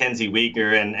 Mackenzie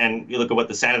Weegar, and you look at what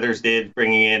the Senators did,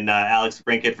 bringing in Alex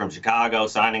Brinkett from Chicago,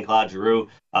 signing Claude Giroux.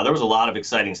 There was a lot of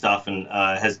exciting stuff, and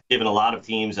has given a lot of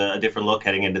teams a different look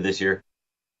heading into this year.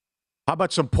 How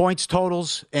about some points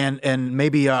totals and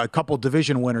maybe a couple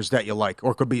division winners that you like,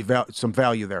 or could be some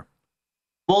value there?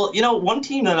 Well, one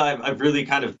team that I've really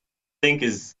kind of think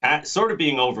is sort of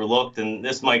being overlooked, and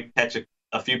this might catch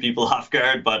a few people off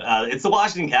guard, but it's the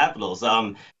Washington Capitals.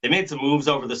 They made some moves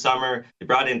over the summer. They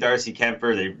brought in Darcy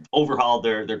Kemper. They overhauled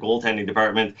their goaltending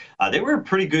department. They were a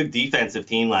pretty good defensive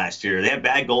team last year. They had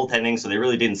bad goaltending, so they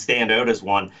really didn't stand out as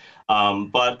one.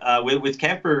 But with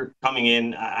Kemper coming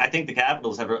in, I think the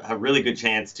Capitals have a really good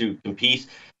chance to compete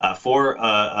for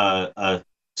a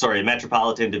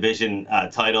Metropolitan Division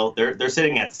title. They're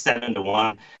sitting at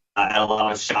 7-1. At a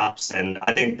lot of shops, and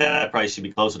I think that price should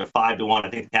be closer to 5-1. I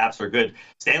think the Caps are good.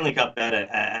 Stanley Cup bet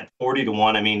at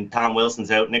 40-1. I mean, Tom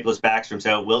Wilson's out, Nicholas Backstrom's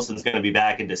out. Wilson's going to be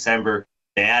back in December.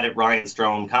 They added Ryan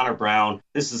Strome, Connor Brown.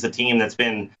 This is a team that's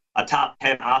been a top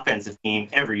 10 offensive team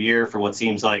every year for what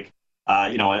seems like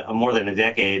more than a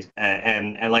decade.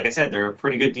 And like I said, they're a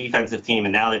pretty good defensive team,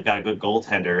 and now they've got a good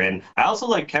goaltender. And I also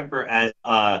like Kemper as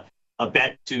a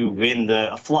bet to win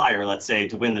a flyer, let's say,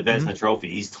 to win the Vezina Trophy.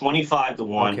 He's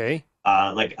 25-1. Okay.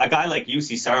 Like a guy like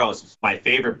UC Saros was my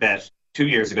favorite bet 2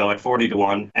 years ago at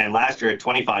 40-1, and last year at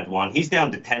 25-1. He's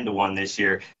down to 10-1 this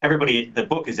year. The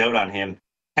book is out on him.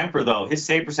 temper, though, his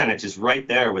save percentage is right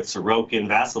there with Sorokin,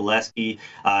 Vasilevsky,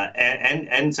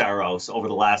 and Saros over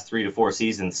the last 3 to 4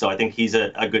 seasons. So I think he's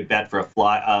a good bet for a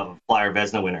Flyer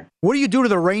Vezina winner. What do you do to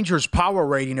the Rangers' power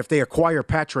rating if they acquire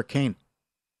Patrick Kane?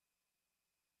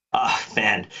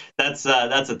 Man, that's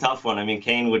a tough one. I mean,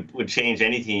 Kane would change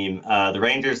any team. The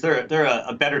Rangers, they're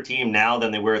a better team now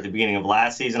than they were at the beginning of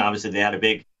last season. Obviously, they had a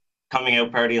big coming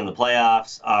out party in the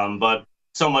playoffs, but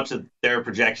so much of their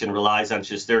projection relies on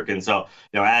Shesterkin. So,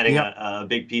 adding a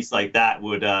big piece like that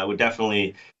would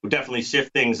definitely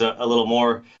shift things a little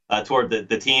more toward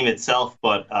the team itself.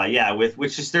 But with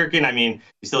Shesterkin, I mean,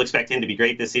 you still expect him to be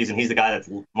great this season. He's the guy that's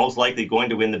most likely going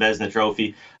to win the Vezina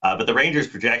Trophy. But the Rangers'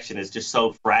 projection is just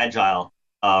so fragile.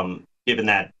 Given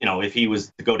that, if he was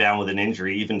to go down with an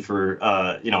injury, even for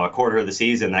a quarter of the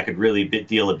season, that could really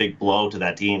deal a big blow to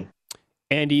that team.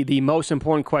 Andy, the most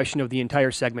important question of the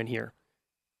entire segment here.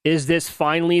 Is this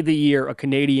finally the year a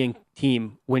Canadian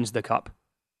team wins the Cup?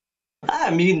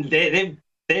 I mean,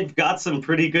 they've got some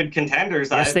pretty good contenders.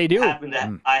 Yes, they do.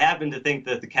 I happen to think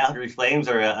that the Calgary Flames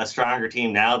are a stronger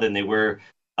team now than they were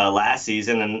last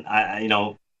season, and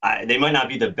they might not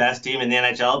be the best team in the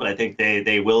NHL, but I think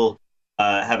they will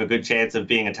have a good chance of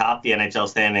being atop the NHL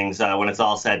standings when it's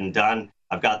all said and done.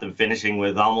 I've got them finishing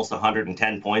with almost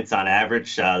 110 points on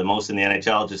average, the most in the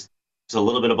NHL, just a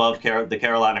little bit above the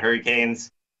Carolina Hurricanes.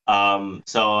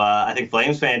 So I think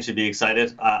Flames fans should be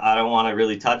excited. I don't want to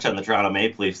really touch on the Toronto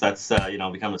Maple Leafs. That's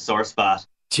become a sore spot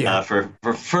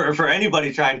for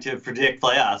anybody trying to predict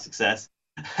playoff success.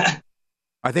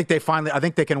 I think they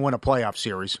can win a playoff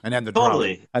series and end the drought.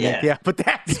 Totally. But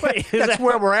that's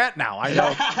where we're at now. I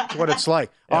know that's what it's like.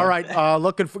 Yeah. All right,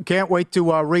 can't wait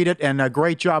to read it, and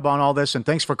great job on all this, and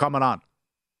thanks for coming on.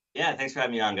 Yeah, thanks for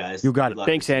having me on, guys. You got it.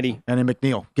 Thanks, Andy. Andy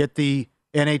McNeil. Get the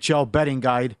NHL betting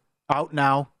guide out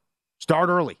now. Start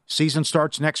early. Season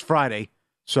starts next Friday,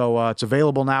 so it's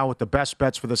available now with the best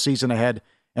bets for the season ahead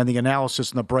and the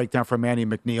analysis and the breakdown from Andy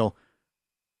McNeil.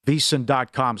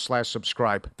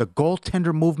 VSiN.com/subscribe. The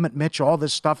goaltender movement, Mitch, all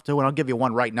this stuff too, and I'll give you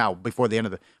one right now before the end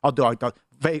of I'll do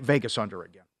Vegas under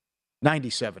again.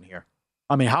 97 here.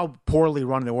 I mean, how poorly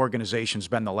run the organization's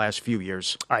been the last few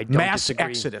years. I don't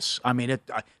disagree. Exodus. I mean,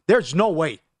 there's no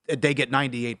way they get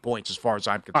 98 points as far as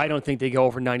I'm concerned. I don't think they go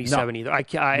over 97 either.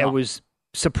 I was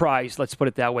surprised, let's put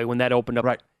it that way, when that opened up.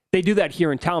 Right. They do that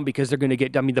here in town because they're going to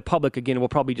get, the public, again, will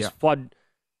probably just flood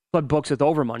books with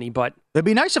over money, but... It'd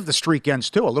be nice if the streak ends,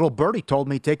 too. A little birdie told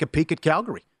me take a peek at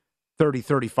Calgary,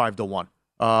 30-35 to 1.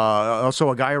 Also,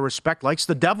 a guy I respect likes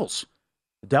the Devils.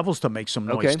 The Devils to make some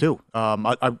noise, too.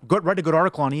 I read a good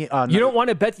article on... you don't want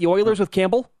to bet the Oilers with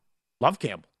Campbell? Love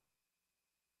Campbell.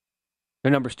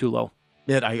 Their number's too low.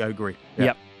 Yeah, I agree. Yeah.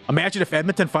 Yep. Imagine if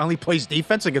Edmonton finally plays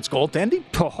defense against goaltending.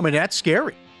 I mean, that's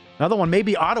scary. Another one,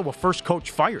 maybe Ottawa first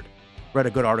coach fired. Read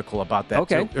a good article about that,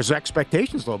 too. There's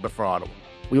expectations a little bit for Ottawa.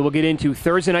 We will get into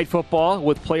Thursday Night Football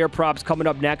with player props coming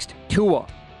up next. Tua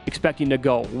expecting to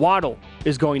go. Waddle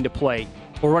is going to play.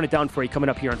 We'll run it down for you coming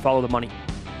up here and Follow the Money.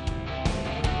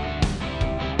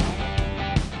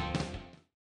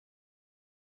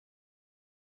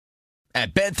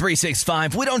 At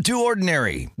Bet365, we don't do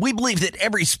ordinary. We believe that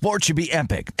every sport should be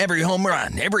epic. Every home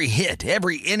run, every hit,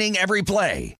 every inning, every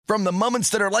play. From the moments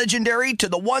that are legendary to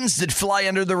the ones that fly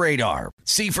under the radar.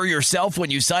 See for yourself when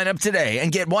you sign up today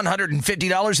and get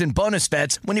 $150 in bonus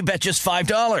bets when you bet just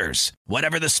 $5.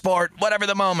 Whatever the sport, whatever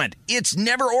the moment, it's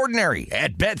never ordinary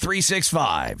at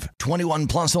Bet365. 21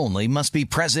 plus only. Must be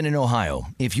present in Ohio.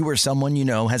 If you or someone you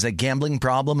know has a gambling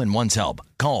problem and wants help,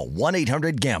 call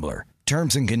 1-800-GAMBLER.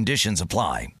 Terms and conditions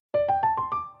apply.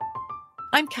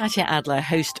 I'm Katya Adler,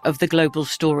 host of The Global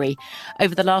Story.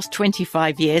 Over the last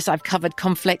 25 years, I've covered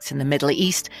conflicts in the Middle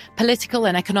East, political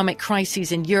and economic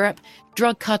crises in Europe,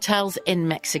 drug cartels in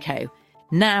Mexico.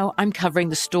 Now I'm covering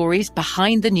the stories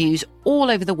behind the news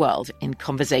all over the world in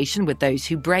conversation with those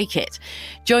who break it.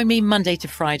 Join me Monday to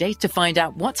Friday to find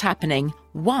out what's happening,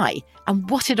 why, and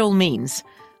what it all means.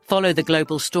 Follow The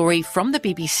Global Story from the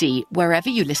BBC wherever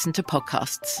you listen to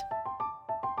podcasts.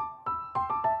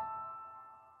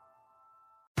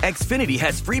 Xfinity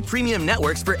has free premium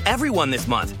networks for everyone this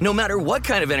month, no matter what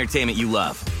kind of entertainment you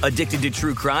love. Addicted to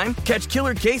true crime? Catch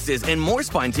killer cases and more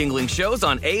spine-tingling shows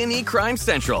on A&E Crime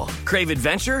Central. Crave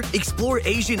adventure? Explore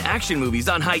Asian action movies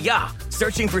on Hi-YAH.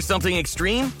 Searching for something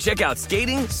extreme? Check out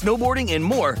skating, snowboarding, and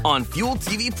more on Fuel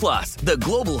TV Plus, the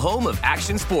global home of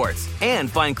action sports. And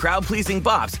find crowd-pleasing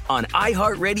bops on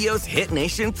iHeartRadio's Hit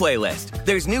Nation playlist.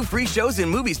 There's new free shows and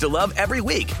movies to love every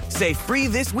week. Say free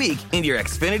this week in your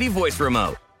Xfinity voice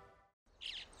remote.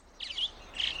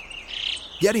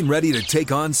 Getting ready to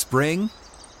take on spring?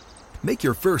 Make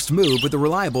your first move with the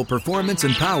reliable performance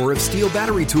and power of Steel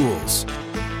battery tools.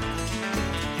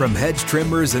 From hedge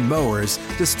trimmers and mowers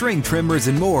to string trimmers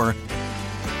and more,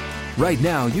 right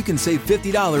now you can save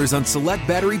 $50 on select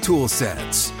battery tool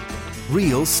sets.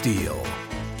 Real Steel.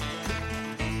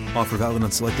 Offer valid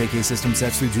on select AK system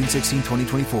sets through June 16,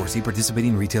 2024. See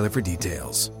participating retailer for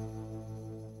details.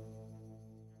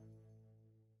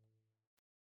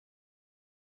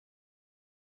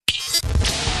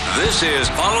 This is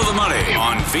Follow the Money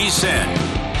on VSiN.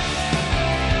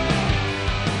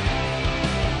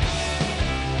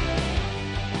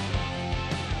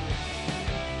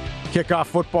 Kick off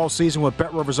football season with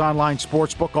BetRivers Online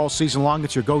Sportsbook all season long.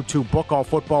 It's your go-to book, all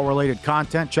football-related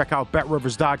content. Check out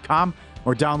BetRivers.com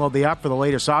or download the app for the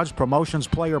latest odds, promotions,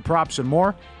 player props, and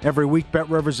more. Every week,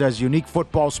 BetRivers has unique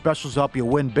football specials to help you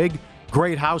win big.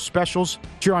 Great house specials.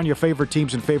 Cheer on your favorite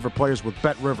teams and favorite players with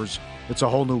BetRivers. It's a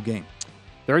whole new game.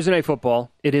 Thursday Night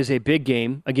Football. It is a big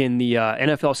game. Again, the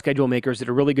NFL schedule makers did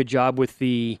a really good job with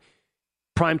the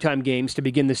primetime games to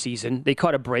begin the season. They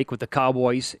caught a break with the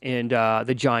Cowboys and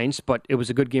the Giants, but it was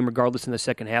a good game regardless in the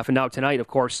second half. And now tonight, of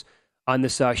course, on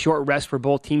this short rest for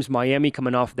both teams, Miami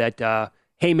coming off that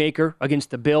haymaker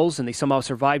against the Bills, and they somehow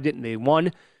survived it, and they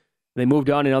won. They moved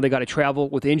on, and now they got to travel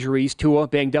with injuries. Tua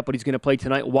banged up, but he's going to play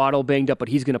tonight. Waddle banged up, but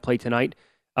he's going to play tonight.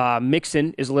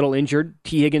 Mixon is a little injured.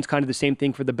 T. Higgins, kind of the same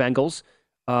thing for the Bengals.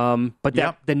 But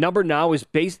the number now is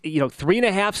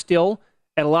 3.5 still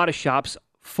at a lot of shops,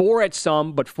 4 at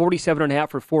some, but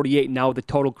 47.5 or 48 now, the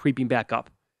total creeping back up.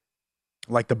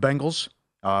 Like the Bengals,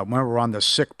 remember we're on the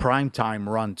sick primetime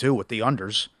run too with the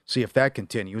unders. See if that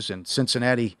continues. And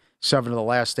Cincinnati, 7 of the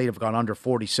last 8 have gone under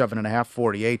 47.5,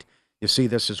 48. You see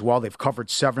this as well. They've covered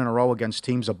 7 in a row against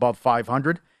teams above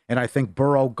 500. And I think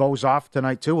Burrow goes off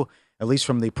tonight too, at least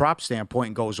from the prop standpoint,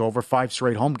 and goes over 5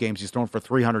 straight home games. He's thrown for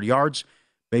 300 yards.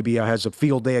 Maybe has a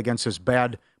field day against his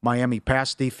bad Miami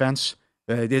pass defense.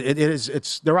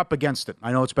 They're up against it.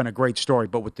 I know it's been a great story,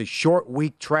 but with the short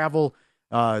week travel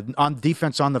on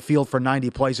defense on the field for 90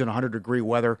 plays in 100-degree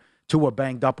weather, Tua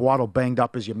banged up, Waddle banged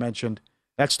up, as you mentioned.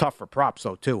 That's tough for props,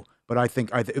 though, too. But I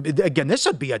think, again, this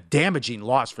would be a damaging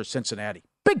loss for Cincinnati.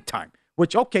 Big time.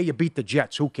 Which, okay, you beat the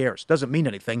Jets. Who cares? Doesn't mean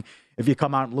anything if you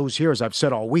come out and lose here, as I've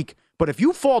said all week. But if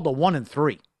you fall to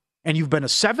 1-3, and you've been a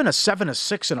 7, a 7, a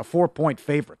 6, and a 4-point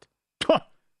favorite,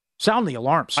 sound the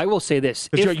alarms. I will say this.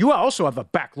 You also have a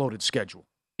backloaded schedule.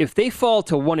 If they fall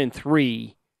to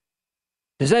 1-3,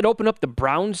 does that open up the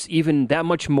Browns even that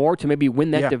much more to maybe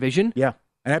win that division? Yeah,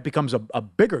 and that becomes a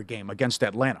bigger game against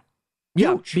Atlanta.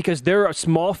 Yeah, Huge. because they're a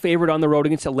small favorite on the road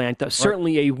against Atlanta. Right.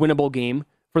 Certainly a winnable game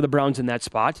for the Browns in that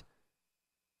spot.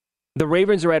 The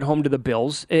Ravens are at home to the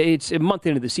Bills. It's a month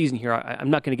into the season here.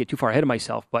 I'm not going to get too far ahead of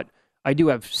myself, but I do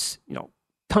have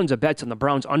tons of bets on the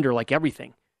Browns under like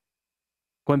everything.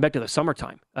 Going back to the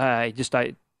summertime, and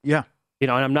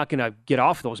I'm not going to get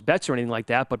off those bets or anything like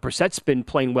that. But Brissett's been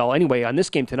playing well anyway on this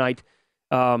game tonight.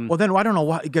 Well, then I don't know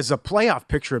why, because the playoff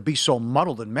picture would be so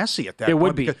muddled and messy at that point. It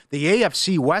would be. Because the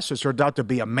AFC West has turned out to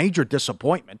be a major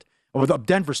disappointment.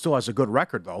 Denver still has a good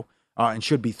record though, and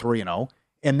should be 3-0.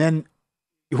 And then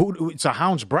it's a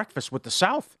hound's breakfast with the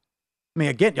South. I mean,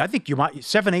 again, I think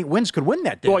 7-8 wins could win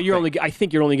that day. Well, I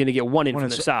think you're only going to get 1 in from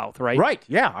the South, right? Right,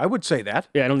 yeah, I would say that.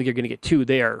 Yeah, I don't think you're going to get 2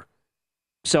 there.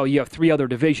 So you have 3 other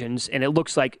divisions, and it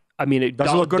looks like, it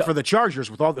doesn't look good for the Chargers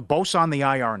with all the Bosa on the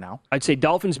IR now. I'd say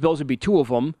Dolphins, Bills would be 2 of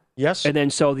them. Yes. And then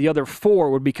so the other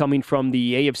 4 would be coming from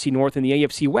the AFC North and the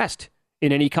AFC West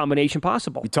in any combination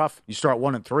possible. Be tough. You start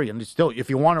 1-3, and still, if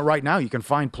you want it right now, you can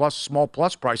find small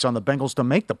plus price on the Bengals to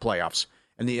make the playoffs,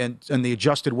 and the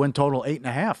adjusted win total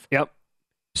 8.5. Yep.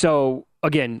 So,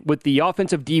 again, with the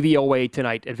offensive DVOA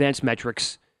tonight, advanced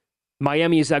metrics,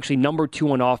 Miami is actually number 2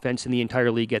 on offense in the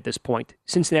entire league at this point.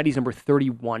 Cincinnati's number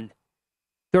 31.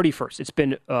 31st. It's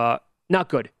been not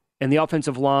good. And the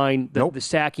offensive line, the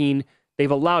sacking,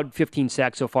 they've allowed 15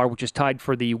 sacks so far, which is tied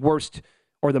for the worst,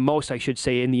 or the most, I should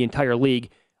say, in the entire league.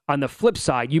 On the flip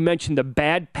side, you mentioned the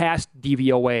bad pass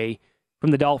DVOA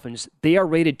from the Dolphins. They are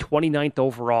rated 29th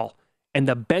overall, and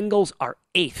the Bengals are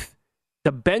 8th.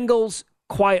 The Bengals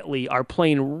quietly are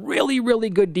playing really, really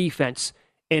good defense.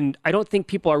 And I don't think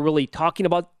people are really talking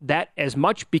about that as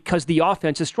much because the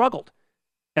offense has struggled.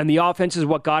 And the offense is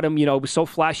what got him, was so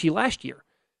flashy last year.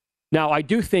 Now, I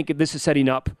do think this is setting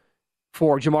up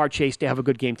for Jamar Chase to have a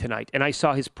good game tonight. And I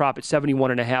saw his prop at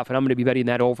 71.5, and I'm going to be betting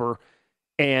that over.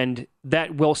 And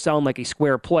that will sound like a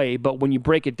square play, but when you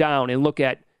break it down and look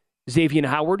at Xavier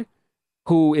Howard,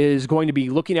 who is going to be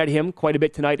looking at him quite a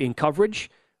bit tonight in coverage,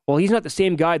 well, he's not the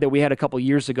same guy that we had a couple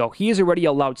years ago. He has already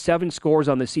allowed 7 scores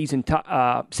on the season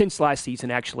since last season,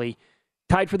 actually.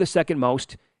 Tied for the second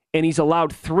most. and he's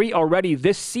allowed 3 already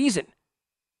this season.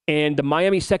 And the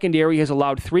Miami secondary has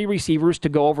allowed 3 receivers to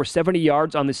go over 70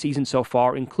 yards on the season so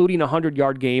far, including a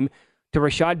 100-yard game to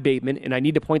Rashad Bateman. And I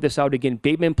need to point this out again.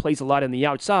 Bateman plays a lot on the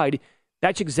outside.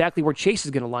 That's exactly where Chase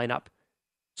is going to line up.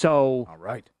 So, all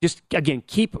right. Just, again,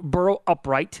 keep Burrow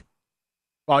upright.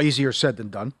 Well, easier said than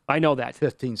done. I know that.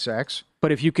 15 sacks.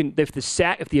 But if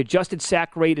the adjusted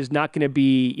sack rate is not going to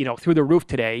be, through the roof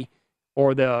today,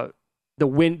 or the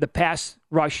pass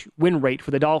rush win rate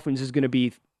for the Dolphins is going to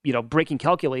be, breaking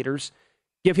calculators,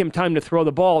 give him time to throw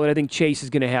the ball, and I think Chase is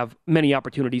going to have many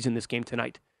opportunities in this game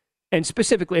tonight. And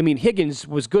specifically, Higgins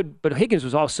was good, but Higgins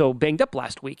was also banged up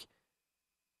last week.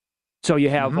 So you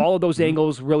have all of those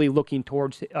angles really looking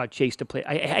towards Chase to play.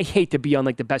 I hate to be on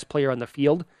the best player on the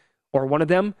field or one of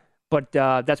them, but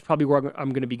that's probably where I'm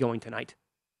going to be going tonight.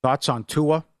 Thoughts on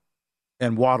Tua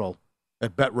and Waddle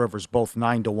at Bet Rivers, both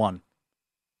 9-1.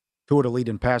 Tua to lead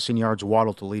in passing yards,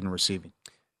 Waddle to lead in receiving.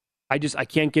 I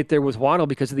can't get there with Waddle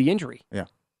because of the injury. Yeah.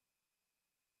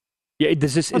 Yeah.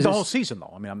 Is the whole season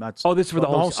though? I'm not. Oh, this is for the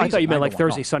whole season. I thought you meant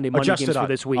Thursday, Sunday, Monday adjusted games for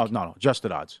this week. Oh, no,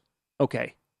 adjusted odds.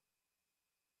 Okay.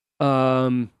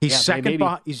 He's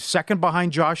second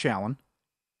behind Josh Allen.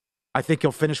 I think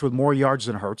he'll finish with more yards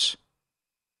than Hurts.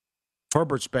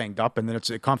 Herbert's banged up, and then it's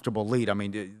a comfortable lead.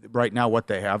 Right now, what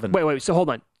they have. And wait. So hold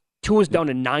on. Tua's down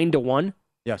to 9-1.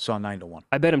 Yeah, saw 9-1.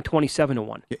 I bet him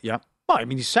 27-1. Yeah. Well,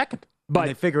 he's second. But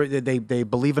they figure they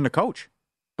believe in the coach.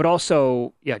 But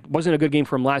also, it wasn't a good game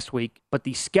for him last week. But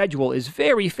the schedule is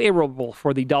very favorable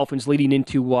for the Dolphins leading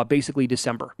into basically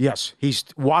December. Yes,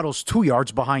 Waddle's 2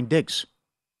 yards behind Diggs.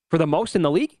 For the most in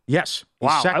the league? Yes.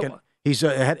 He's second. He's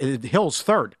ahead. Hill's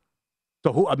third.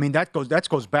 So that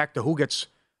goes back to who gets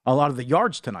a lot of the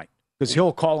yards tonight. Because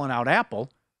Hill calling out Apple.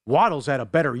 Waddle's had a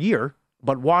better year,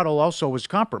 but Waddle also was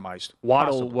compromised.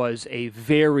 Waddle was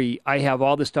I have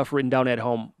all this stuff written down at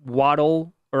home.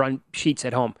 Waddle, or on sheets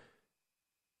at home.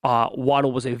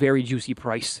 Waddle was a very juicy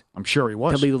price. I'm sure he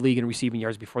was. To lead the league in receiving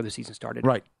yards before the season started.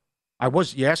 Right.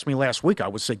 You asked me last week, I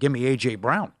would say, give me A.J.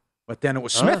 Brown. But then it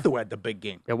was Smith who had the big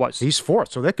game. It was. He's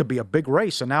fourth, so that could be a big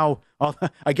race. And now,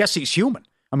 I guess he's human.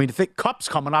 To think Kupp's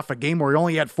coming off a game where he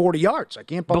only had 40 yards. I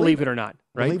can't believe it or not.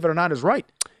 Right? Believe it or not is right.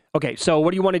 Okay, so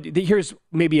what do you want to do? Here's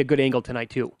maybe a good angle tonight,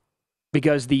 too.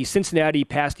 Because the Cincinnati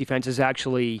pass defense is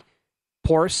actually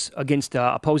porous against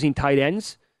opposing tight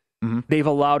ends. Mm-hmm. They've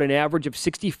allowed an average of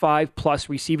 65-plus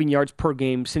receiving yards per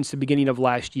game since the beginning of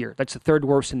last year. That's the third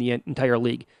worst in the entire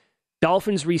league.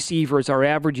 Dolphins receivers are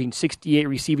averaging 68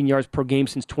 receiving yards per game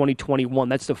since 2021.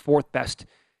 That's the fourth best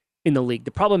in the league.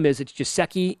 The problem is it's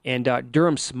Gesicki and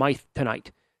Durham Smythe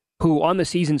tonight, who on the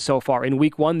season so far, in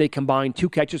week 1, they combined 2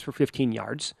 catches for 15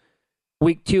 yards.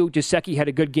 Week 2, Gesicki had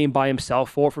a good game by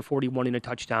himself, 4 for 41 and a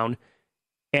touchdown.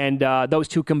 And those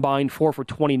two combined 4 for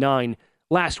 29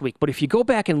 last week. But if you go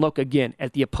back and look again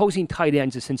at the opposing tight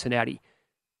ends of Cincinnati,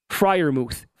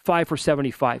 Freiermuth, 5 for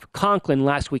 75. Conklin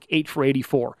last week, 8 for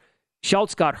 84.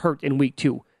 Schultz got hurt in week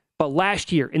 2. But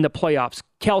last year in the playoffs,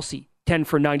 Kelsey, 10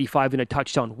 for 95 and a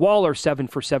touchdown. Waller, 7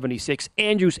 for 76.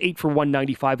 Andrews, 8 for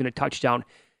 195 and a touchdown.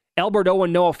 Alberto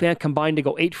and Noah Fant combined to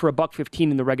go 8 for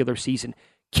 $115 in the regular season.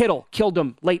 Kittle killed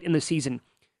them late in the season,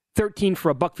 13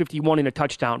 for $151 and a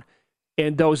touchdown.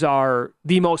 And those are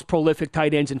the most prolific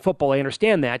tight ends in football. I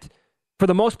understand that, for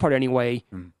the most part anyway.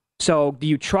 So do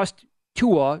you trust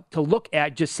Tua to look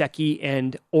at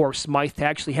Gesicki or Smythe to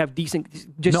actually have decent...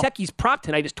 Gesicki's prop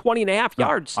tonight is 20.5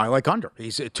 yards. I like under.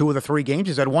 He's 2 of the 3 games,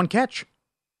 he's had 1 catch.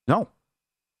 No.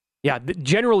 Yeah,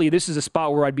 generally this is a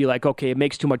spot where I'd be like, okay, it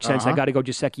makes too much sense. I got to go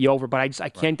Gesicki over, but I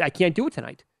can't do it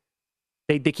tonight.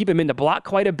 They keep him in the block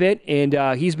quite a bit,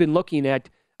 and he's been looking at...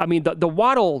 the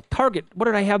Waddle target, what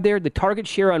did I have there? The target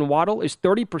share on Waddle is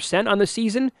 30% on the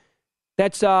season.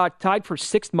 That's tied for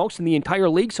 6th most in the entire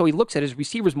league, so he looks at his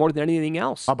receivers more than anything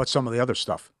else. How about some of the other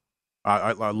stuff?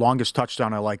 Longest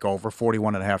touchdown I like over,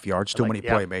 41.5 yards, too many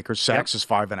playmakers. Sacks is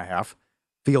 5.5.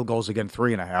 Field goals, again,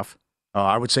 3.5.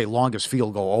 I would say longest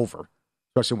field goal over,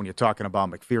 especially when you're talking about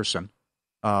McPherson.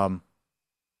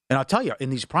 And I'll tell you, in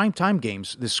these primetime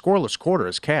games, this scoreless quarter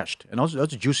is cashed, and that's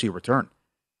a juicy return.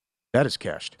 That is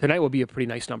cashed. Tonight will be a pretty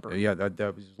nice number. Yeah, I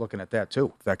was looking at that,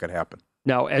 too, if that could happen.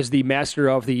 Now, as the master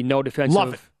of the no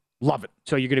defensive... Love it.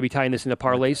 So you're going to be tying this into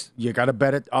parlays? You got to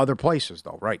bet at other places,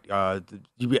 though, right?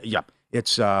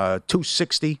 It's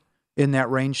 260 in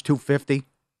that range, 250.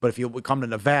 But if you come to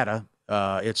Nevada,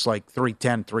 it's like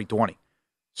 310, 320.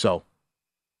 So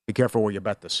be careful where you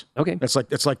bet this. Okay.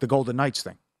 It's like the Golden Knights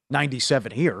thing.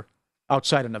 97 here.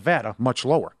 Outside of Nevada, much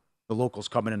lower. The locals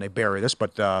come in and they bury this,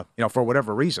 but for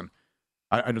whatever reason,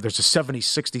 I know there's a 70,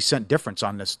 60 cent difference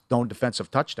on this no defensive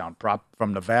touchdown prop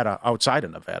from Nevada outside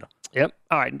of Nevada. Yep.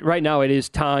 All right. Right now it is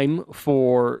time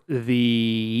for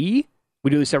we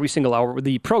do this every single hour,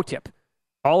 the pro tip.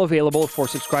 All available for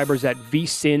subscribers at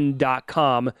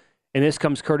vsin.com. And this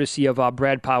comes courtesy of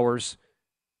Brad Powers.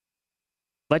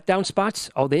 Letdown spots?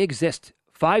 Oh, they exist.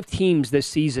 5 teams this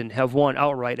season have won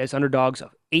outright as underdogs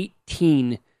of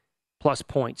 18 plus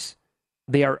points.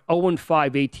 They are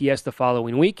 0-5 ATS the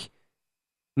following week.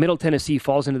 Middle Tennessee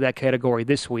falls into that category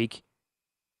this week.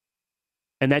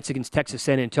 And that's against Texas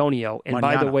San Antonio. And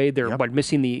by the way, they're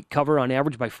missing the cover on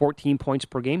average by 14 points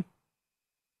per game.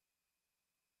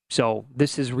 So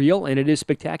this is real, and it is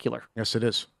spectacular. Yes, it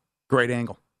is. Great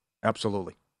angle.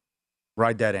 Absolutely.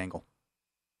 Ride that angle.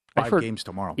 5 games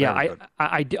tomorrow. Yeah,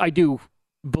 I do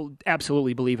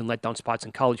absolutely believe in letdown spots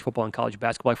in college football and college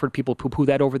basketball. I've heard people poo-poo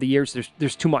that over the years.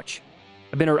 There's too much.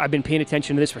 I've been paying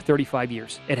attention to this for 35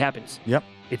 years. It happens. Yep.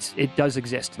 It does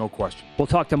exist. No question. We'll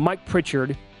talk to Mike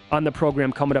Pritchard on the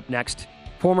program coming up next.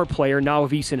 Former player, now a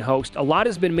VSiN host. A lot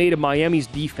has been made of Miami's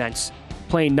defense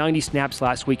playing 90 snaps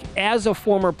last week. As a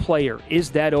former player,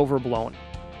 is that overblown?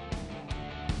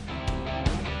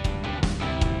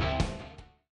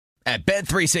 At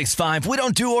Bet365, we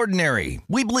don't do ordinary.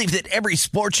 We believe that every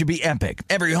sport should be epic.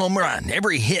 Every home run,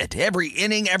 every hit, every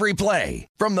inning, every play.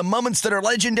 From the moments that are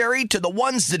legendary to the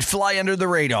ones that fly under the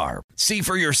radar. See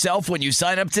for yourself when you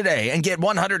sign up today and get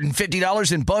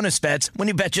 $150 in bonus bets when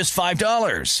you bet just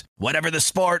 $5. Whatever the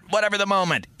sport, whatever the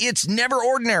moment, it's never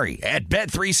ordinary at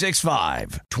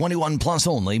Bet365. 21 plus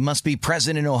only. Must be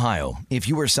present in Ohio. If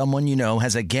you or someone you know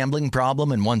has a gambling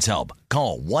problem and wants help,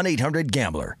 call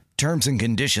 1-800-GAMBLER. Terms and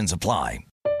conditions apply.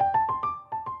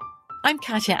 I'm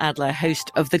Katya Adler, host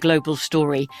of The Global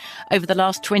Story. Over the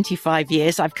last 25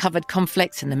 years, I've covered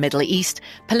conflicts in the Middle East,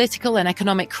 political and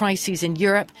economic crises in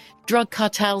Europe, drug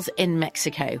cartels in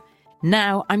Mexico.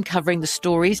 Now I'm covering the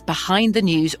stories behind the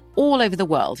news all over the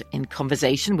world in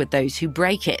conversation with those who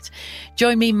break it.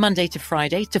 Join me Monday to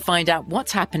Friday to find out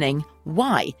what's happening,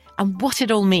 why, and what it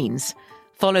all means.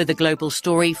 Follow The Global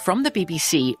Story from the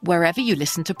BBC wherever you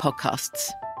listen to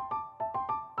podcasts.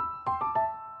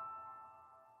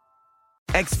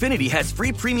 Xfinity has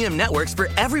free premium networks for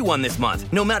everyone this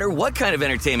month, no matter what kind of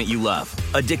entertainment you love.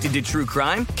 Addicted to true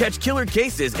crime? Catch killer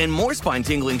cases and more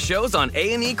spine-tingling shows on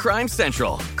A&E Crime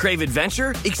Central. Crave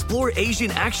adventure? Explore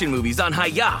Asian action movies on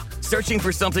Hi-YAH. Searching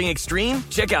for something extreme?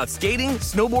 Check out skating,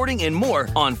 snowboarding, and more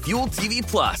on Fuel TV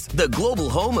Plus, the global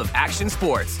home of action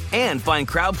sports. And find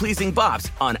crowd-pleasing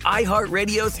bops on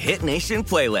iHeartRadio's Hit Nation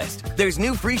playlist. There's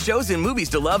new free shows and movies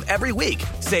to love every week.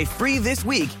 Say free this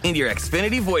week in your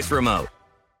Xfinity voice remote.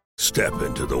 Step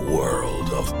into the world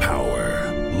of power,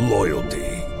 loyalty,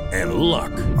 and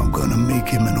luck. I'm gonna make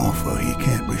him an offer he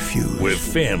can't refuse. With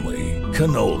family,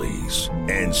 cannolis,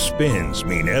 and spins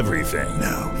mean everything.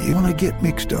 Now, you wanna get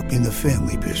mixed up in the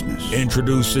family business.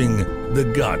 Introducing The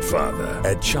Godfather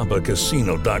at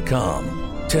ChumbaCasino.com.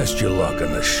 Test your luck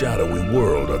in the shadowy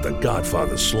world of The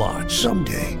Godfather slot.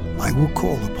 Someday, I will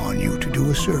call upon you to do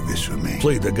a service for me.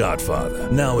 Play The Godfather,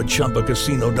 now at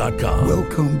ChumbaCasino.com.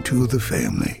 Welcome to the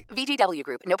family. VGW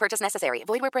Group. No purchase necessary.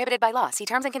 Void where prohibited by law. See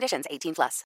terms and conditions. 18+.